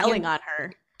 basically and telling can- on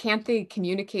her. Can't they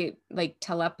communicate like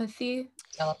telepathy?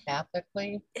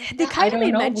 Telepathically. They I kind of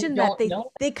don't know. We mentioned that don't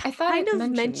know. they I thought kind it of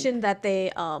mentioned- mentioned that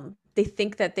they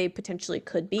think that they potentially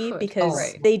could be Could. because Oh,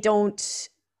 right. they don't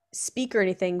speak or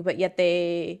anything, but yet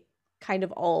they kind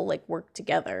of all like work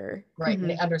together. Right. And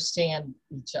they Mhm. understand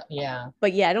each other. Yeah.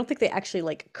 But yeah, I don't think they actually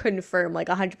like confirm like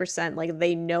 100% like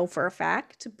they know for a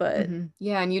fact, but Mhm.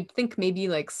 Yeah, and you'd think maybe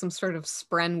like some sort of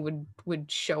spren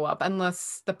would show up,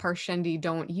 unless the Parshendi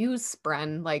don't use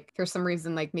spren. Like for some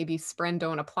reason, like maybe spren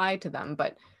don't apply to them,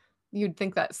 but you'd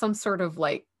think that some sort of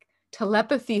like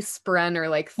telepathy spren or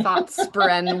like thought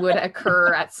spren would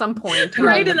occur at some point.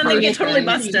 Right, the and then they get totally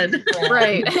Parshendi- busted.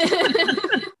 Right.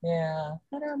 Yeah.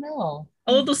 I don't know.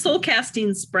 Although the soul casting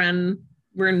spren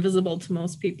were invisible to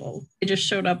most people. They just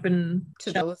showed up in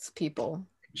To those people.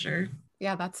 picture.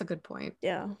 Yeah, that's a good point.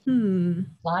 yeah. A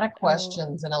lot of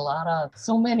questions and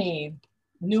so many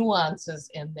nuances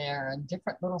in there and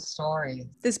different little stories.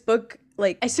 This book,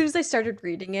 like as soon as I started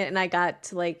reading it and I got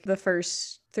to like through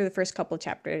the first couple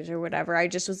chapters or whatever, I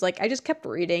just was like, I just kept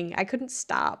reading. I couldn't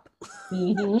stop.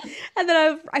 Mhm. And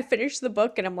then I finished the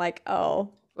book and I'm like,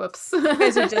 oh, Whoops. You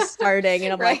guys are just starting,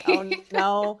 and I'm like, oh Right.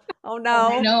 no, oh I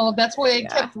no. know, that's why I Yeah.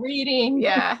 kept reading.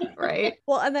 Yeah, right.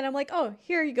 Well, and then I'm like, oh,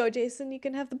 here you go, Jason, you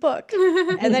can have the book.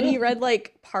 And then he read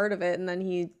like part of it, and then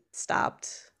he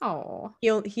stopped. Oh. He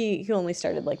only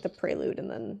started like the prelude, and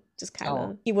then just kind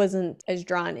of he wasn't as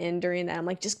drawn in during that. I'm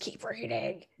like, just keep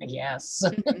reading. Yes.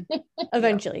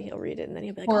 Eventually he'll read it, and then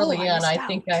he'll be like, Poor oh, Leon, I I missed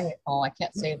think out. I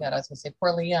can't say that. I was gonna say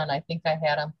poor Leon, I think I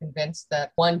had him convinced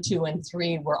that 1, 2, and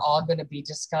 3 were all gonna be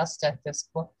discussed at this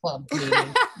book club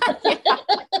meeting.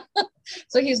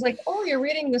 So he's like, oh, you're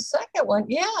reading the second one.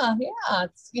 Yeah,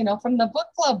 it's, from the book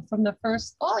club, from the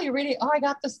first. Oh, you're reading. Oh, I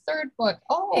got this third book.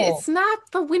 Oh, It's not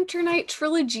the Winter Night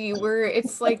trilogy where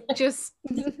it's like just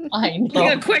I know.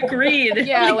 Like a quick read.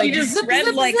 Yeah, like you like just zip, read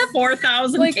zip, like zip.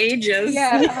 4,000 Like, pages.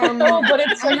 yeah, No, but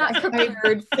it's I'm like not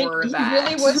prepared I think for he that.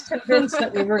 really was convinced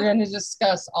that we were going to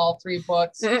discuss all 3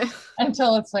 books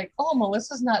until it's like, oh,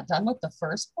 Melissa's not done with the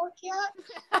first book yet.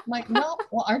 I'm like, no.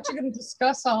 Well, aren't you going to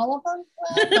discuss all of them?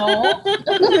 Well, no.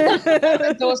 I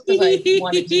read those because I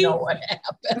wanted to know what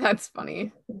happened. That's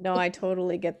funny. No, I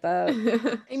totally get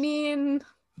that. I mean,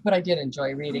 But I did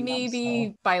enjoy reading maybe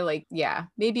them. by like, yeah,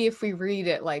 maybe if we read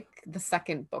it like the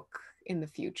second book in the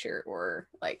future, or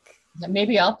like So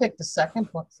maybe I'll pick the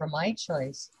second book for my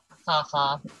choice.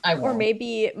 Haha. I won't. Or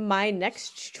maybe my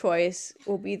next choice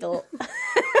will be the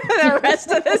the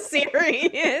rest of the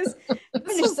series. this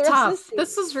Finish was the rest of tough. the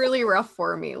This was really rough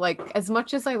for me. Like, as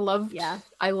much as I loved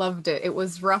it, it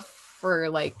was rough for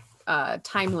like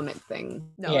time limit thing.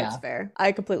 No, Yeah. it's fair.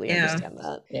 I completely Yeah. understand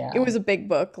that. Yeah. It was a big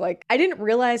book. Like, I didn't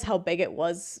realize how big it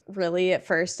was really at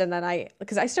first, and then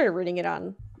because I started reading it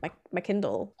on my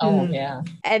Kindle, Oh, yeah.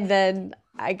 and then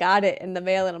I got it in the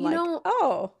mail, and I'm You like, know,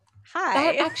 oh,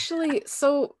 hi. That actually,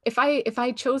 so if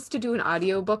I chose to do an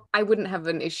audiobook, I wouldn't have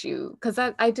an issue, because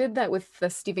I did that with the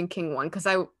Stephen King one, because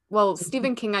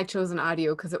Stephen King, I chose an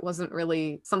audio because it wasn't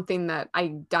really something that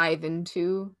I dive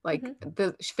into. Like,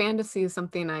 the fantasy is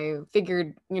something I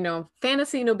figured,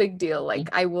 fantasy, no big deal. Like,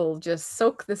 I will just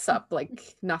soak this up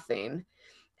like nothing.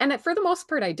 And for the most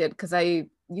part, I did, because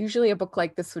usually a book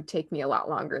like this would take me a lot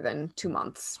longer than 2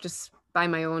 months, just by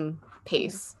my own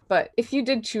pace. But if you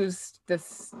did choose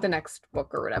the next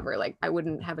book or whatever, like, I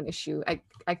wouldn't have an issue.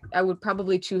 I would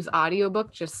probably choose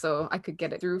audiobook just so I could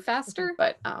get it through faster.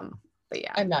 But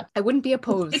yeah, I'm not. I wouldn't be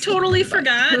opposed. I totally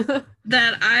forgot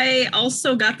that I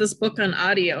also got this book on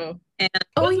audio. And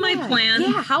it was my plan.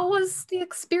 Yeah, how was the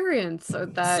experience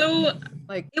of that? So,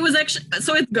 like, it was actually,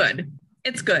 so it's good.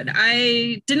 It's good.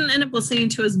 I didn't end up listening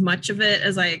to as much of it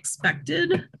as I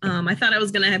expected. I thought I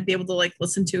was going to be able to like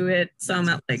listen to it some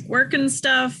at like work and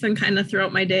stuff and kind of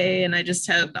throughout my day. And I just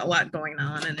had a lot going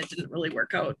on and it didn't really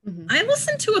work out. I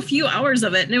listened to a few hours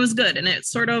of it and it was good. And it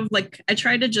sort of like, I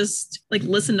tried to just like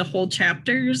listen to whole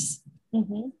chapters.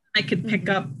 I could pick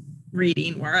up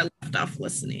reading where I left off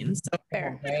listening. So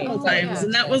a couple times.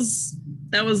 And that was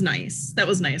nice. That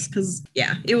was nice because I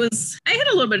had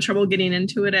a little bit of trouble getting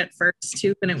into it at first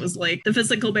too. And it was like the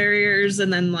physical barriers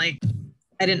and then like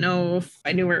I didn't know if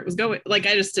I knew where it was going. Like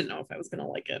I just didn't know if I was gonna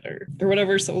like it or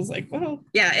whatever. So I was like, well,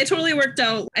 yeah, it totally worked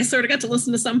out. I sort of got to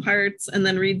listen to some parts and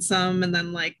then read some and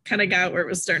then like kind of got where it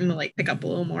was starting to like pick up a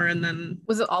little more. And then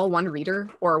was it all one reader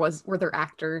or were there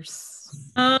actors?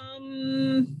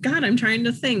 God, I'm trying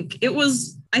to think.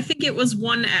 I think it was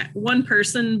one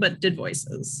person but did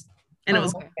voices. And it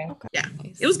was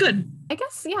it was good. I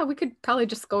guess we could probably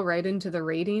just go right into the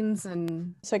ratings.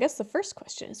 And so I guess the first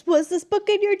question is, was this book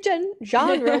in your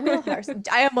genre wheelhouse?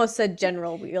 I almost said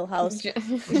general wheelhouse.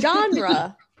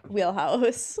 Genre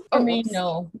wheelhouse. For me,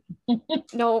 no.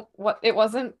 No, what, it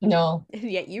wasn't? No.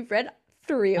 Yeah, you've read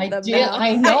 3 of them did. now.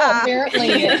 I know, apparently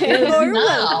it is You're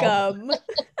now. welcome.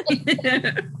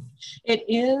 It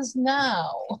is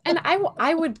now. And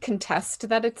I would contest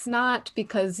that it's not,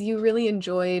 because you're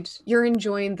enjoying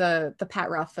the Pat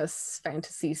Rothfuss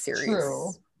fantasy series.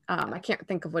 True. I can't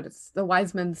think of what it's, the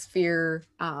Wise Man's Fear.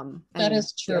 That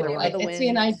is true. I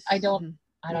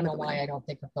don't know why Wind. I don't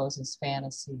think of those as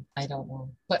fantasy. I don't know.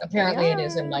 But apparently it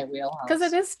is in my wheelhouse. Because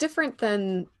it is different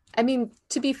than, I mean,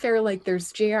 to be fair, like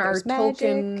there's J.R.R.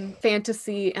 Tolkien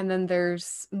fantasy, and then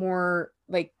there's more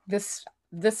like this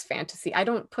fantasy. I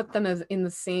don't put them as in the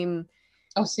same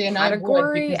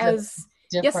category as,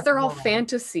 yes, they're all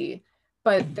fantasy,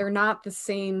 but they're not the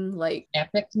same like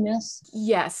epicness.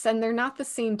 Yes, and they're not the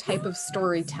same type of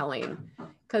storytelling,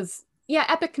 because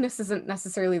epicness isn't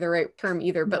necessarily the right term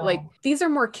either, but like these are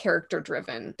more character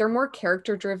driven. They're more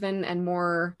character driven and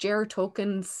more, J.R.R.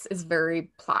 Tolkien's is very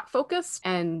plot focused.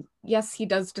 And yes, he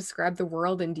does describe the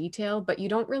world in detail, but you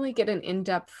don't really get an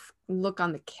in-depth look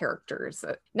on the characters.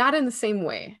 Not in the same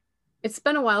way. it's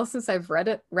been a while since I've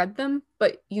read them,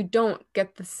 but you don't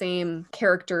get the same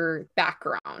character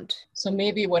background. So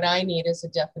maybe what I need is a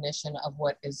definition of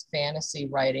what is fantasy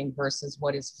writing versus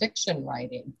what is fiction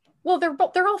writing. Well,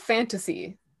 they're all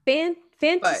fantasy.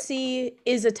 Fantasy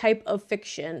is a type of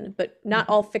fiction, but not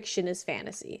all fiction is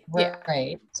fantasy. Yeah.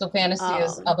 Right. So fantasy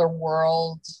is other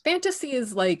worlds. Fantasy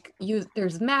is like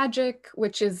there's magic,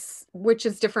 which is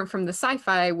different from the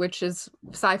sci-fi, which is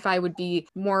sci-fi would be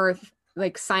more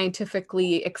like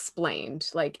scientifically explained.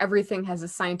 Like everything has a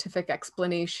scientific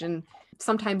explanation.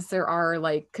 Sometimes there are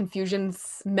like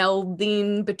confusions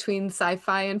melding between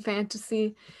sci-fi and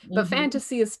fantasy, but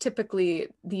fantasy is typically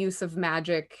the use of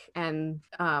magic and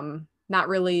not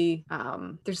really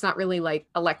there's not really like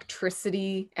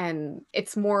electricity, and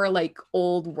it's more like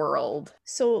old world.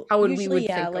 So how would usually, we would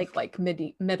think of like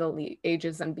middle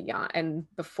ages and beyond and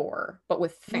before, but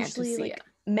with fantasy. Usually, like,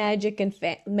 magic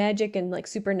and like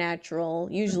supernatural,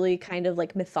 usually kind of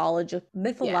like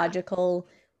mythological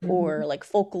or like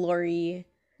folklore-y.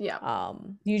 Yeah.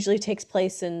 Usually takes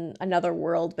place in another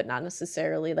world, but not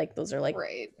necessarily like those are like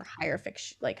higher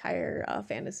fiction, like higher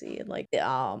fantasy, and like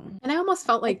and I almost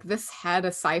felt like this had a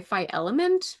sci-fi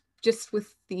element just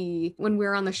with when we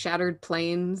were on the Shattered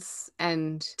Plains,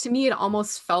 and to me it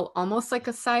almost felt almost like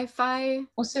a sci-fi.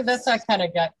 Well, see, that's I kind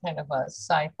of got kind of a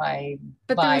sci-fi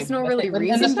but there was no really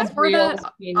reason for that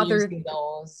other than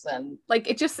those, and like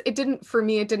it didn't for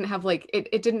me, it didn't have like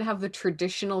it didn't have the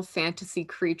traditional fantasy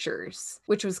creatures,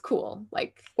 which was cool,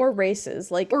 like or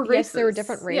races, like yes, there were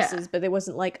different races, but it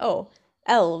wasn't like, oh,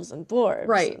 elves and dwarves,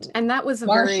 right? And that was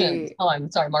Martians. I'm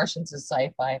sorry, Martians is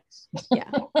sci-fi. Yeah.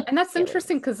 And that's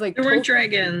interesting because like there were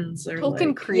dragons.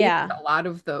 Tolkien created a lot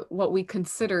of what we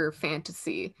consider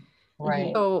fantasy.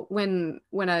 Right. So when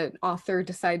an author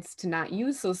decides to not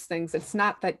use those things, it's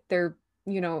not that they're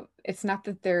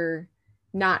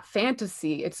not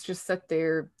fantasy, it's just that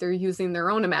they're using their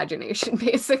own imagination,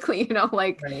 basically,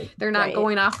 like they're not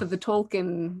going off of the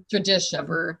Tolkien tradition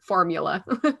or formula.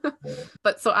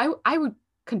 But so I would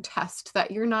contest that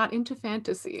you're not into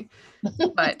fantasy,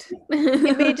 but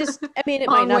it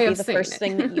might not be the first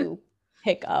thing that you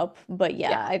pick up, but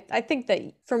I think that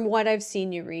from what I've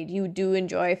seen you read, you do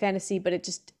enjoy fantasy, but it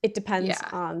depends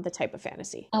on the type of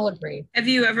fantasy. I'll agree. Have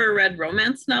you ever read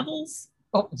romance novels?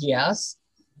 Oh, yes.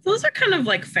 Those are kind of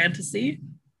like fantasy.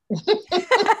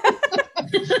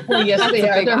 Well, yes, they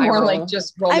are. They're more like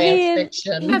just romance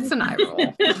fiction. That's an eye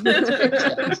roll.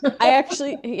 I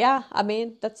actually,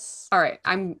 that's all right.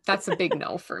 That's a big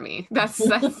no for me. That's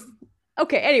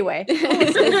okay. Anyway,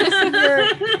 is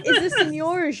this in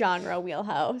your genre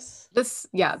wheelhouse? This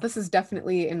is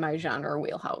definitely in my genre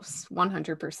wheelhouse.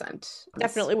 100%.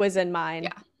 Definitely was in mine.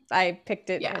 Yeah, I picked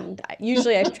it, and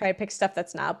usually I try to pick stuff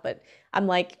that's not, but I'm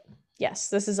like, yes,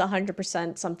 this is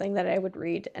 100% something that I would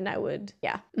read, and I would,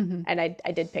 and I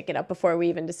did pick it up before I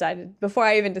even decided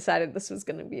this was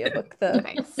going to be a book that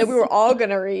we were all going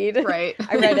to read. Right.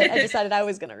 I read it. I decided I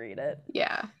was going to read it.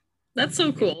 Yeah. That's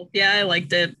so cool. Yeah, I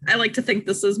liked it. I like to think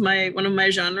this is one of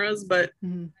my genres, but I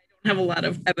don't have a lot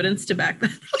of evidence to back that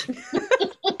up.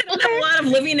 I don't have a lot of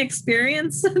living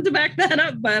experience to back that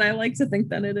up, but I like to think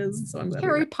that it is. So I'm glad.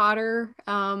 Harry Potter.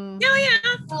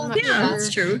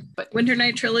 That's true. But Winter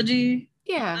Night Trilogy.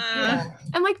 Yeah.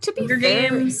 And like, to be Hunger fair,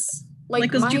 Games.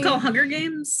 Like do you call Hunger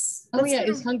Games?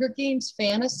 Is Hunger Games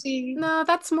fantasy? No,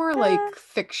 that's more like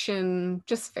fiction,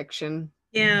 just fiction.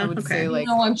 Yeah, I would say like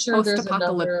I'm sure there's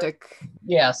post-apocalyptic.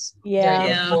 Yes.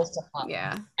 Yeah.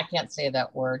 I can't say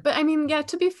that word. But I mean,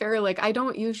 to be fair, like I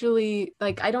don't usually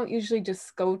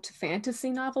just go to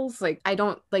fantasy novels. Like I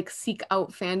don't like seek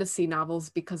out fantasy novels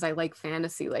because I like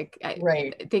fantasy. Like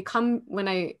they come when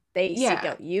they seek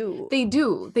out you. They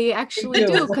do. They actually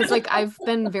do. Because like I've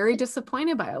been very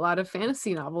disappointed by a lot of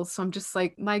fantasy novels. So I'm just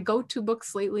like, my go-to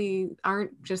books lately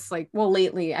aren't just like, well,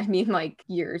 lately, I mean like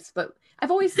years, but I've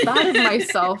always thought of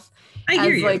myself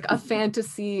as like a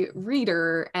fantasy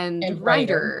reader and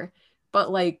writer. But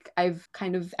like I've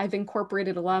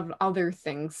incorporated a lot of other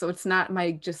things, so it's not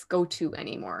my just go-to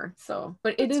anymore. So,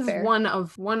 but it is fair. one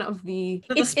of the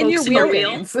it's in your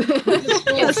wheel. It's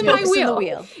in my wheel.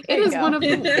 It is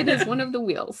one of the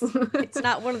wheels. It's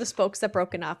not one of the spokes that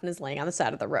broken off and is laying on the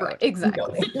side of the road. Right,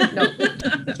 exactly. No.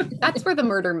 That's where the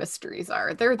murder mysteries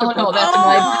are. They're the that's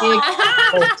my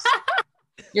big spokes.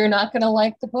 You're not going to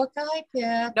like the book I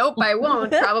picked. Nope, I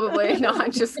won't, probably. No,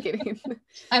 I'm just kidding.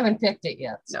 I haven't picked it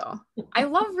yet. No. I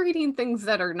love reading things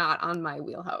that are not on my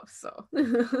wheelhouse, so.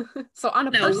 So on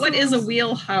a personal... what is a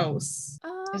wheelhouse?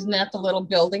 Isn't that the little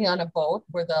building on a boat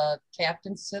where the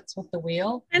captain sits with the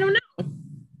wheel? I don't know.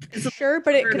 Sure,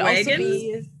 but it could also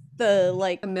be The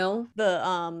like The mill.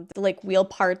 the like wheel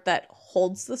part that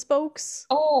holds the spokes.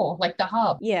 Oh, like the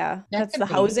hub. Yeah, That that's could the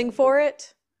be. housing for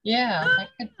it. Yeah, that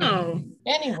could be. Oh,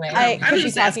 Anyway, I I'm could be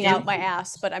just talking asking. out my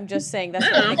ass, but I'm just saying I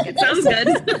that's what I don't think know. it Sounds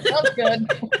is. good. sounds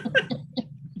good.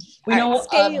 We All know right, a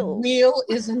scales. wheel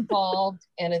is involved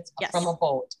and it's Yes. from a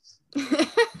boat.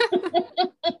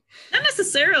 Not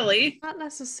necessarily. Not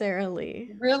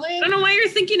necessarily. Really? I don't know why you're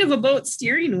thinking of a boat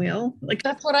steering wheel. Like,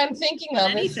 That's what I'm thinking of.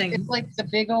 Anything. It's like the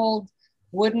big old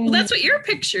wooden. well, that's what you're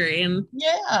picturing.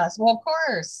 Yes, well, of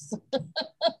course.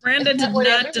 Miranda Isn't that did what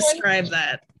not everyone- describe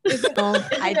that. Isn't, No,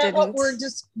 isn't I that what didn't. we're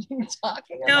just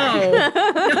talking about?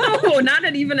 No, no,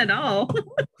 not even at all.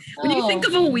 When you think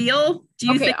of a wheel, do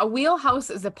you Okay, think a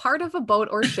wheelhouse is a part of a boat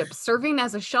or ship serving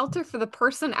as a shelter for the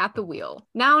person at the wheel.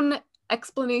 Noun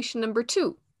explanation number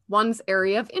 2, one's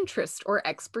area of interest or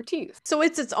expertise. So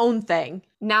it's its own thing.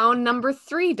 Noun number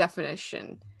 3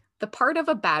 definition, the part of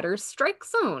a batter's strike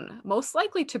zone, most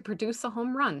likely to produce a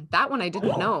home run. That one I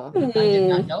didn't know. I did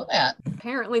not know that.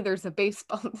 Apparently there's a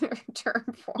baseball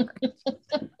term for it.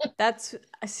 That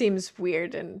seems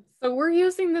weird and So we're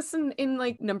using this in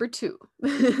like number 2.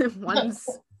 One's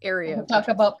area. We'll talk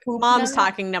about poop Mom's now?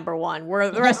 talking number 1.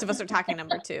 The rest of us are talking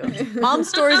number 2. Mom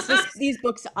stores these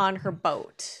books on her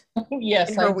boat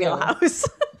Yes, in her I do. wheelhouse.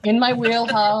 In my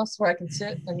wheelhouse where I can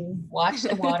sit and watch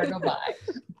the water go by.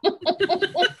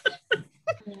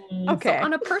 Okay. So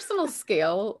on a personal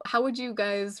scale, how would you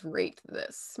guys rate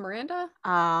this, Miranda?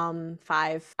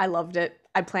 5. I loved it.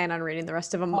 I plan on reading the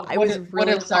rest of them. I What was is-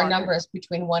 really what is our hard. numbers?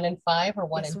 Between 1 and 5 or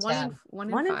 1 It's and one 10? and-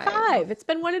 one 1 and 5. 5. It's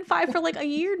been 1 and 5 for like a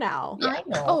year now. I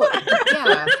know. Oh,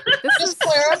 yeah. This is Just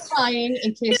clarifying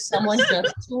in case someone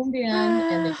just tuned in and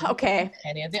they didn't Okay. listen to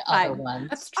any of the other Fine. ones.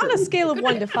 That's true. On a scale of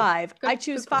 1 to 5, Good- I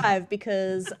choose good. 5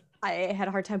 because I had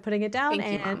a hard time putting it down,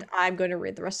 Thank you, and Mom. I'm going to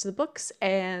read the rest of the books.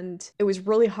 And it was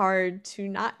really hard to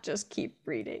not just keep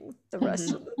reading the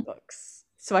rest of the books,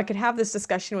 so I could have this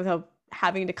discussion without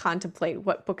having to contemplate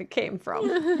what book it came from.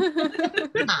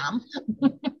 Mom.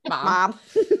 Mom,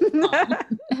 Mom.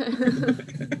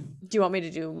 do you want me to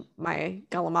do my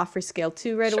Gallimaufry scale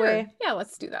 2 right Sure. away? Yeah,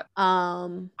 let's do that.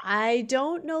 I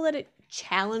don't know that it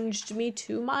challenged me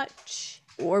too much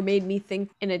or made me think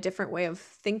in a different way of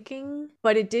thinking,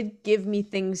 but it did give me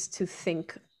things to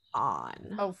think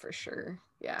on. Oh, for sure.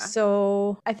 Yeah.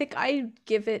 So I think I'd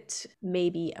give it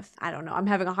maybe I don't know. I'm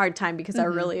having a hard time because I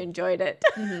Mhm. really enjoyed it.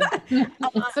 So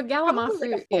Probably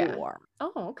Gallimaufry, like a yeah. 4,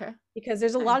 Oh, okay. because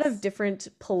there's a lot of Nice. different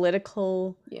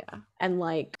political Yeah. and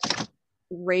like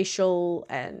racial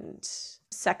and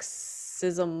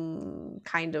sexism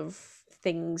kind of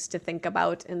things to think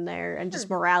about in there, and just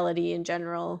Sure. morality in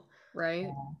general. Right.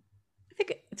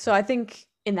 I think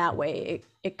in that way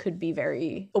it could be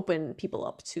very open people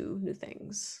up to new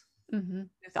things, Mm-hmm.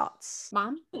 new thoughts.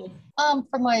 Mom?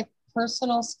 For my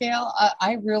personal scale,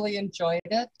 I really enjoyed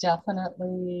it.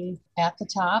 Definitely at the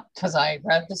top because I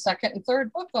read the second and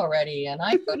third book already and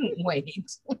I couldn't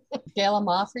wait.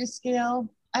 Gallimaufry scale,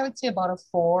 I would say about a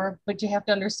 4, but you have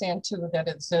to understand too that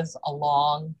it says a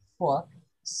long book.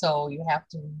 So you have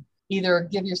to either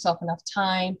give yourself enough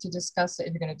time to discuss it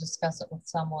if you're going to discuss it with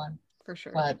someone. For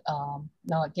sure. But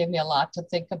no, it gave me a lot to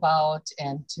think about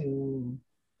and to,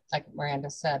 like Miranda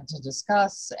said, to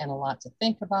discuss and a lot to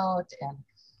think about and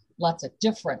lots of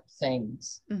different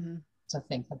things Mm-hmm. to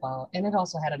think about. And it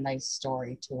also had a nice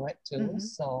story to it too. Mhm.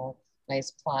 So nice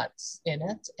plots in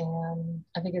it. And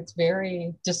I think it's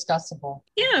very discussable.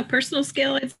 Yeah, personal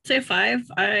scale, I'd say 5.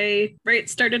 I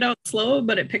started out slow,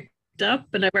 but it picked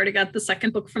up, and I've already got the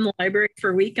second book from the library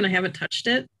for a week, and I haven't touched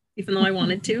it, even though I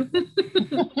wanted to.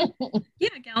 Yeah,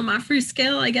 Gallimaufry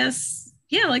scale, I guess.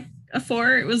 Yeah, like a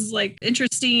 4. It was like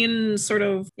interesting, sort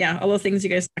of, yeah, all the things you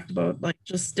guys talked about, like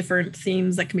just different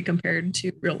themes that can be compared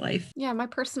to real life. Yeah, my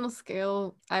personal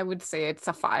scale, I would say it's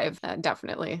a 5,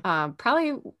 definitely. I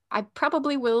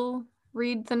probably will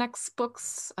read the next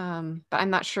books, but I'm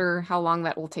not sure how long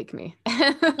that will take me.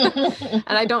 And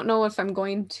I don't know if I'm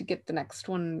going to get the next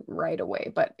one right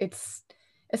away, but it's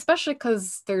especially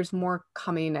because there's more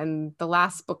coming and the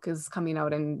last book is coming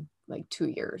out in like 2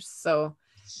 years. So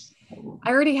I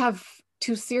already have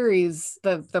 2 series,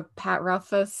 the Pat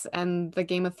Rothfuss and the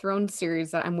Game of Thrones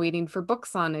series that I'm waiting for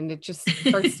books on, and it just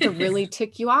starts to really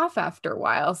tick you off after a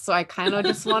while. So I kind of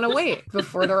just want to wait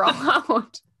before they're all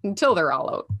out, until they're all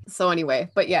out. So anyway,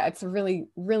 but yeah, it's a really,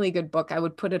 really good book. I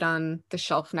would put it on the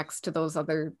shelf next to those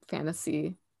other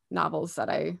fantasy novels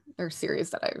or series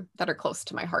that are close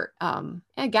to my heart. And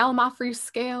Gallimaufry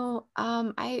scale,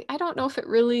 I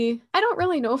don't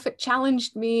really know if it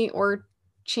challenged me or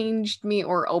changed me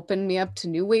or opened me up to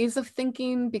new ways of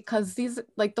thinking, because these,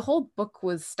 like, the whole book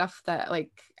was stuff that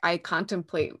like I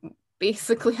contemplate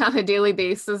basically on a daily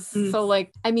basis. So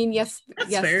like, I mean, yes,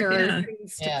 fair, there yeah. are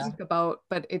things to think about,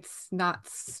 but it's not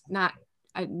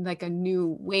like a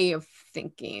new way of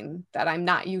thinking that I'm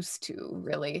not used to,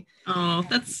 really. Oh,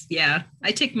 that's, yeah.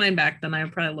 I take mine back, then I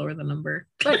would probably lower the number.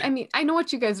 But I mean, I know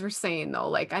what you guys were saying though.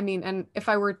 Like, I mean, and if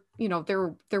I were, you know,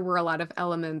 there were a lot of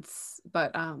elements,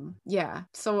 but yeah.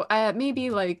 So maybe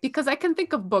like, because I can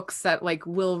think of books that like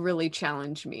will really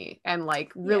challenge me and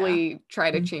like really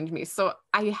try to change me. So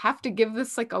I have to give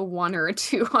this like a 1 or a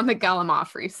 2 on the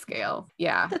Gallimaufry scale.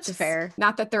 Yeah, That's fair.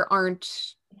 Not that there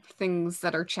aren't things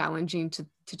that are challenging to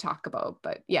talk about,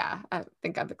 but yeah, I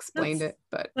think I've explained it.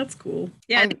 But that's cool.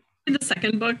 Yeah. In the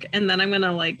second book, and then I'm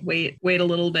gonna like wait a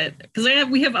little bit, because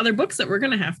we have other books that we're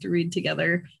gonna have to read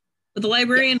together. But the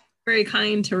librarian was very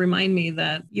kind to remind me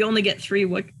that you only get 3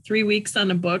 weeks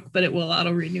on a book, but it will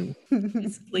auto renew.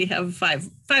 Basically, have five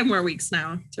more weeks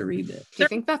now to read it. Do you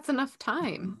think that's enough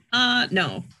time?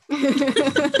 No.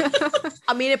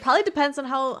 I mean, it probably depends on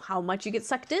how much you get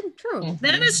sucked in. True.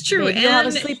 That is true. Maybe you'll have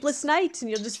a sleepless night, and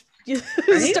you'll just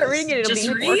start reading it. It'll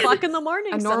Just be 4 o'clock in the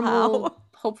morning. A normal,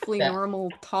 hopefully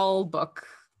normal, tall book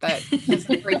that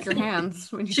doesn't break your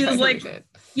hands when you try to read it.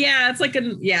 Yeah, it's like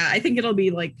I think it'll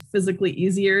be like physically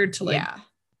easier to like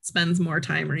spend more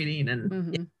time reading.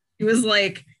 And he was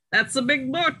like, that's a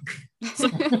big book. So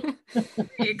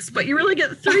but you really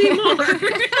get 3 more.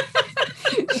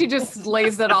 She just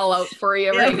lays it all out for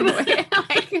you right away.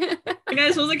 Like, I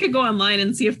suppose I could go online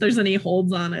and see if there's any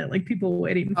holds on it, like people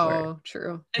waiting for it. Oh,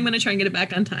 true. I'm going to try and get it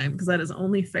back on time, because that is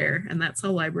only fair, and that's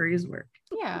how libraries work.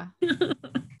 Yeah.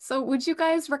 So would you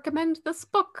guys recommend this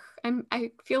book?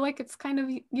 I feel like it's kind of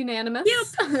unanimous. Yep.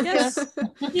 Yes.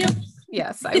 Yep.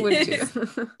 Yes, I would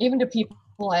too. Even to people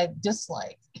I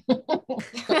dislike,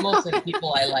 but mostly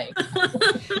people I like.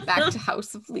 Back to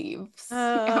House of Leaves.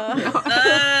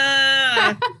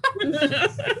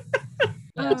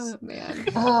 Oh man.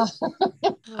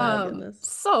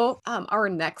 So our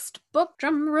next book,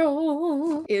 drum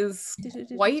roll, is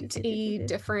quite a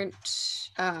different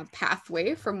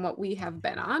pathway from what we have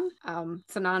been on.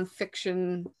 It's a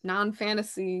nonfiction,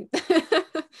 non-fantasy.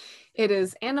 It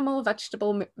is Animal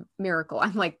Vegetable Miracle.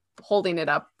 I'm like holding it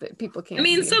up that people can't. I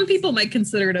mean, see. some people might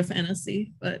consider it a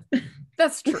fantasy, but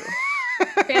that's true.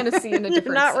 Fantasy in a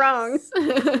different Not wrong.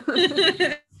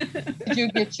 Did you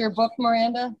get your book,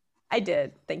 Miranda? I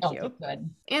did. Thank you. Good.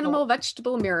 Animal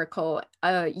Vegetable Miracle,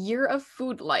 A Year of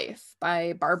Food Life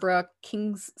by Barbara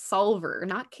Kingsolver.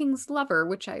 Not Kingslover,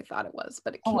 which I thought it was,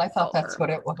 but I thought that's what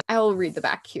it was. I'll read the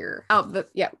back here.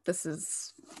 This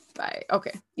is by,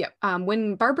 okay. Yep.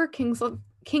 When Barbara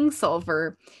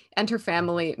Kingsolver and her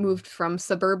family moved from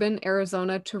suburban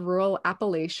Arizona to rural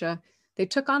Appalachia, they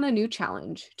took on a new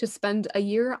challenge: to spend a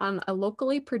year on a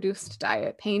locally produced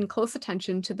diet, paying close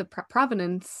attention to the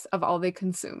provenance of all they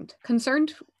consumed.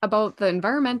 Concerned about the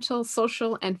environmental,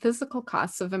 social, and physical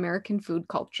costs of American food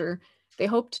culture, they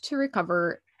hoped to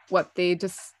recover what they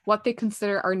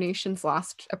consider our nation's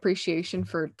lost appreciation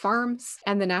for farms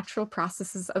and the natural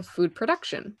processes of food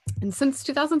production. And since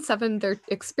 2007, their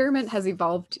experiment has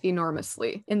evolved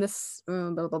enormously. In this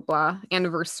blah blah blah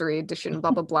anniversary edition,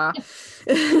 blah blah blah.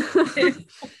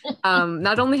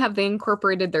 Not only have they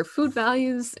incorporated their food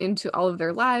values into all of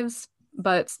their lives,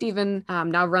 but Stephen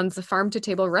now runs a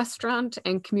farm-to-table restaurant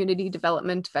and community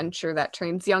development venture that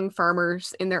trains young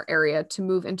farmers in their area to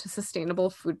move into sustainable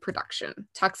food production.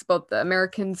 Talks about the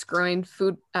Americans' growing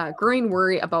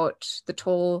worry about the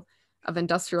toll of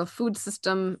industrial food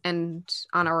system and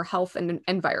on our health and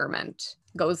environment.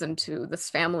 Goes into this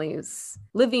family's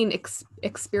living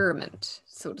experiment,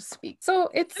 so to speak. So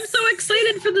I'm so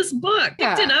excited for this book.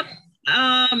 Picked it up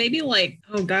maybe like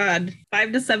 5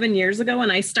 to 7 years ago,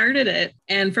 and I started it,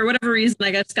 and for whatever reason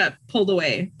I just got pulled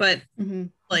away, but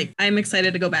like I'm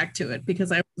excited to go back to it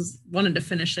because I wanted to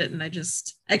finish it, and I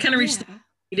kind of reached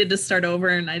needed to start over,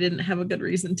 and I didn't have a good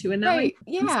reason to, and now I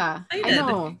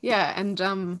know. And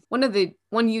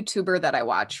one YouTuber that I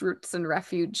watch, Roots and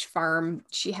Refuge Farm,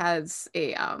 she has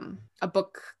a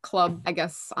book club, I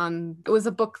guess. It was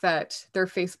a book that their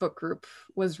Facebook group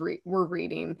were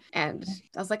reading, and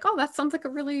I was like, oh, that sounds like a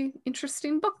really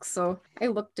interesting book. So I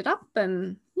looked it up,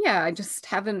 and I just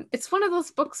haven't. It's one of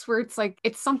those books where it's like,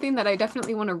 it's something that I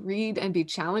definitely want to read and be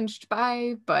challenged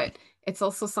by, but it's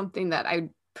also something that I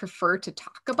prefer to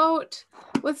talk about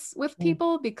with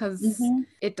people because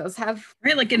it does have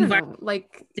like environment,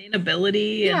 like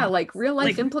sustainability, like real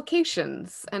life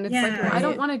implications, and it's like, well, I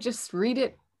don't want to just read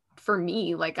it for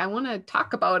me. Like, I want to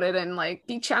talk about it and like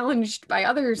be challenged by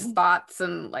others' thoughts,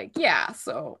 and like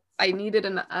so I needed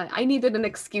an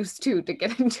excuse too to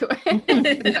get into it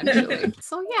eventually.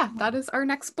 So yeah, that is our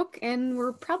next book, and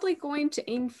we're probably going to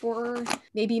aim for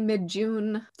maybe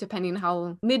mid-June,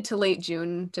 mid to late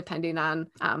June, depending on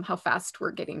how fast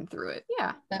we're getting through it.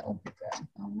 Yeah. That would be good.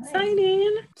 All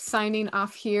right. Signing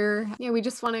off here. Yeah, we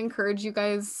just want to encourage you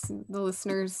guys, the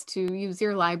listeners, to use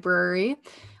your library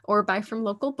or buy from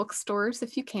local bookstores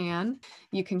if you can.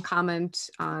 You can comment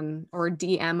on or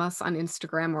DM us on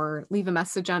Instagram or leave a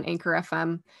message on Anchor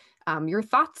FM. Your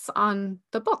thoughts on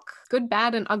the book, good,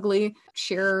 bad, and ugly.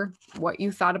 Share what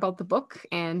you thought about the book,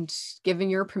 and given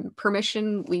your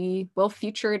permission, we will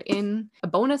feature it in a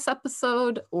bonus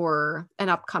episode or an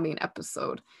upcoming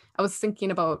episode. I was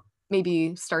thinking about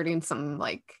maybe starting some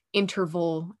like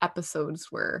interval episodes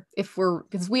where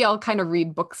because we all kind of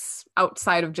read books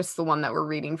outside of just the one that we're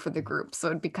reading for the group. So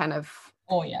it'd be kind of,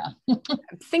 oh yeah.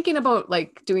 Thinking about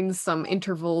like doing some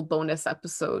interval bonus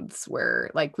episodes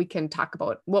where like we can talk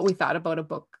about what we thought about a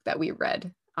book that we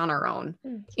read on our own.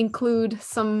 Include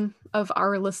some of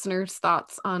our listeners'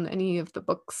 thoughts on any of the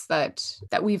books that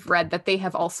we've read that they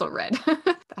have also read.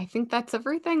 I think that's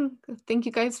everything. Thank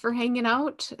you guys for hanging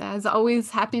out. As always,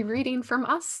 happy reading from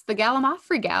us, the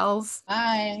Gallimaufry Gals.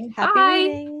 Bye.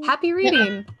 Happy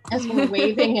reading. As we're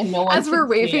waving and no one As we're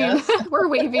can see waving, us. we're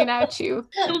waving at you.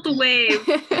 Still the wave.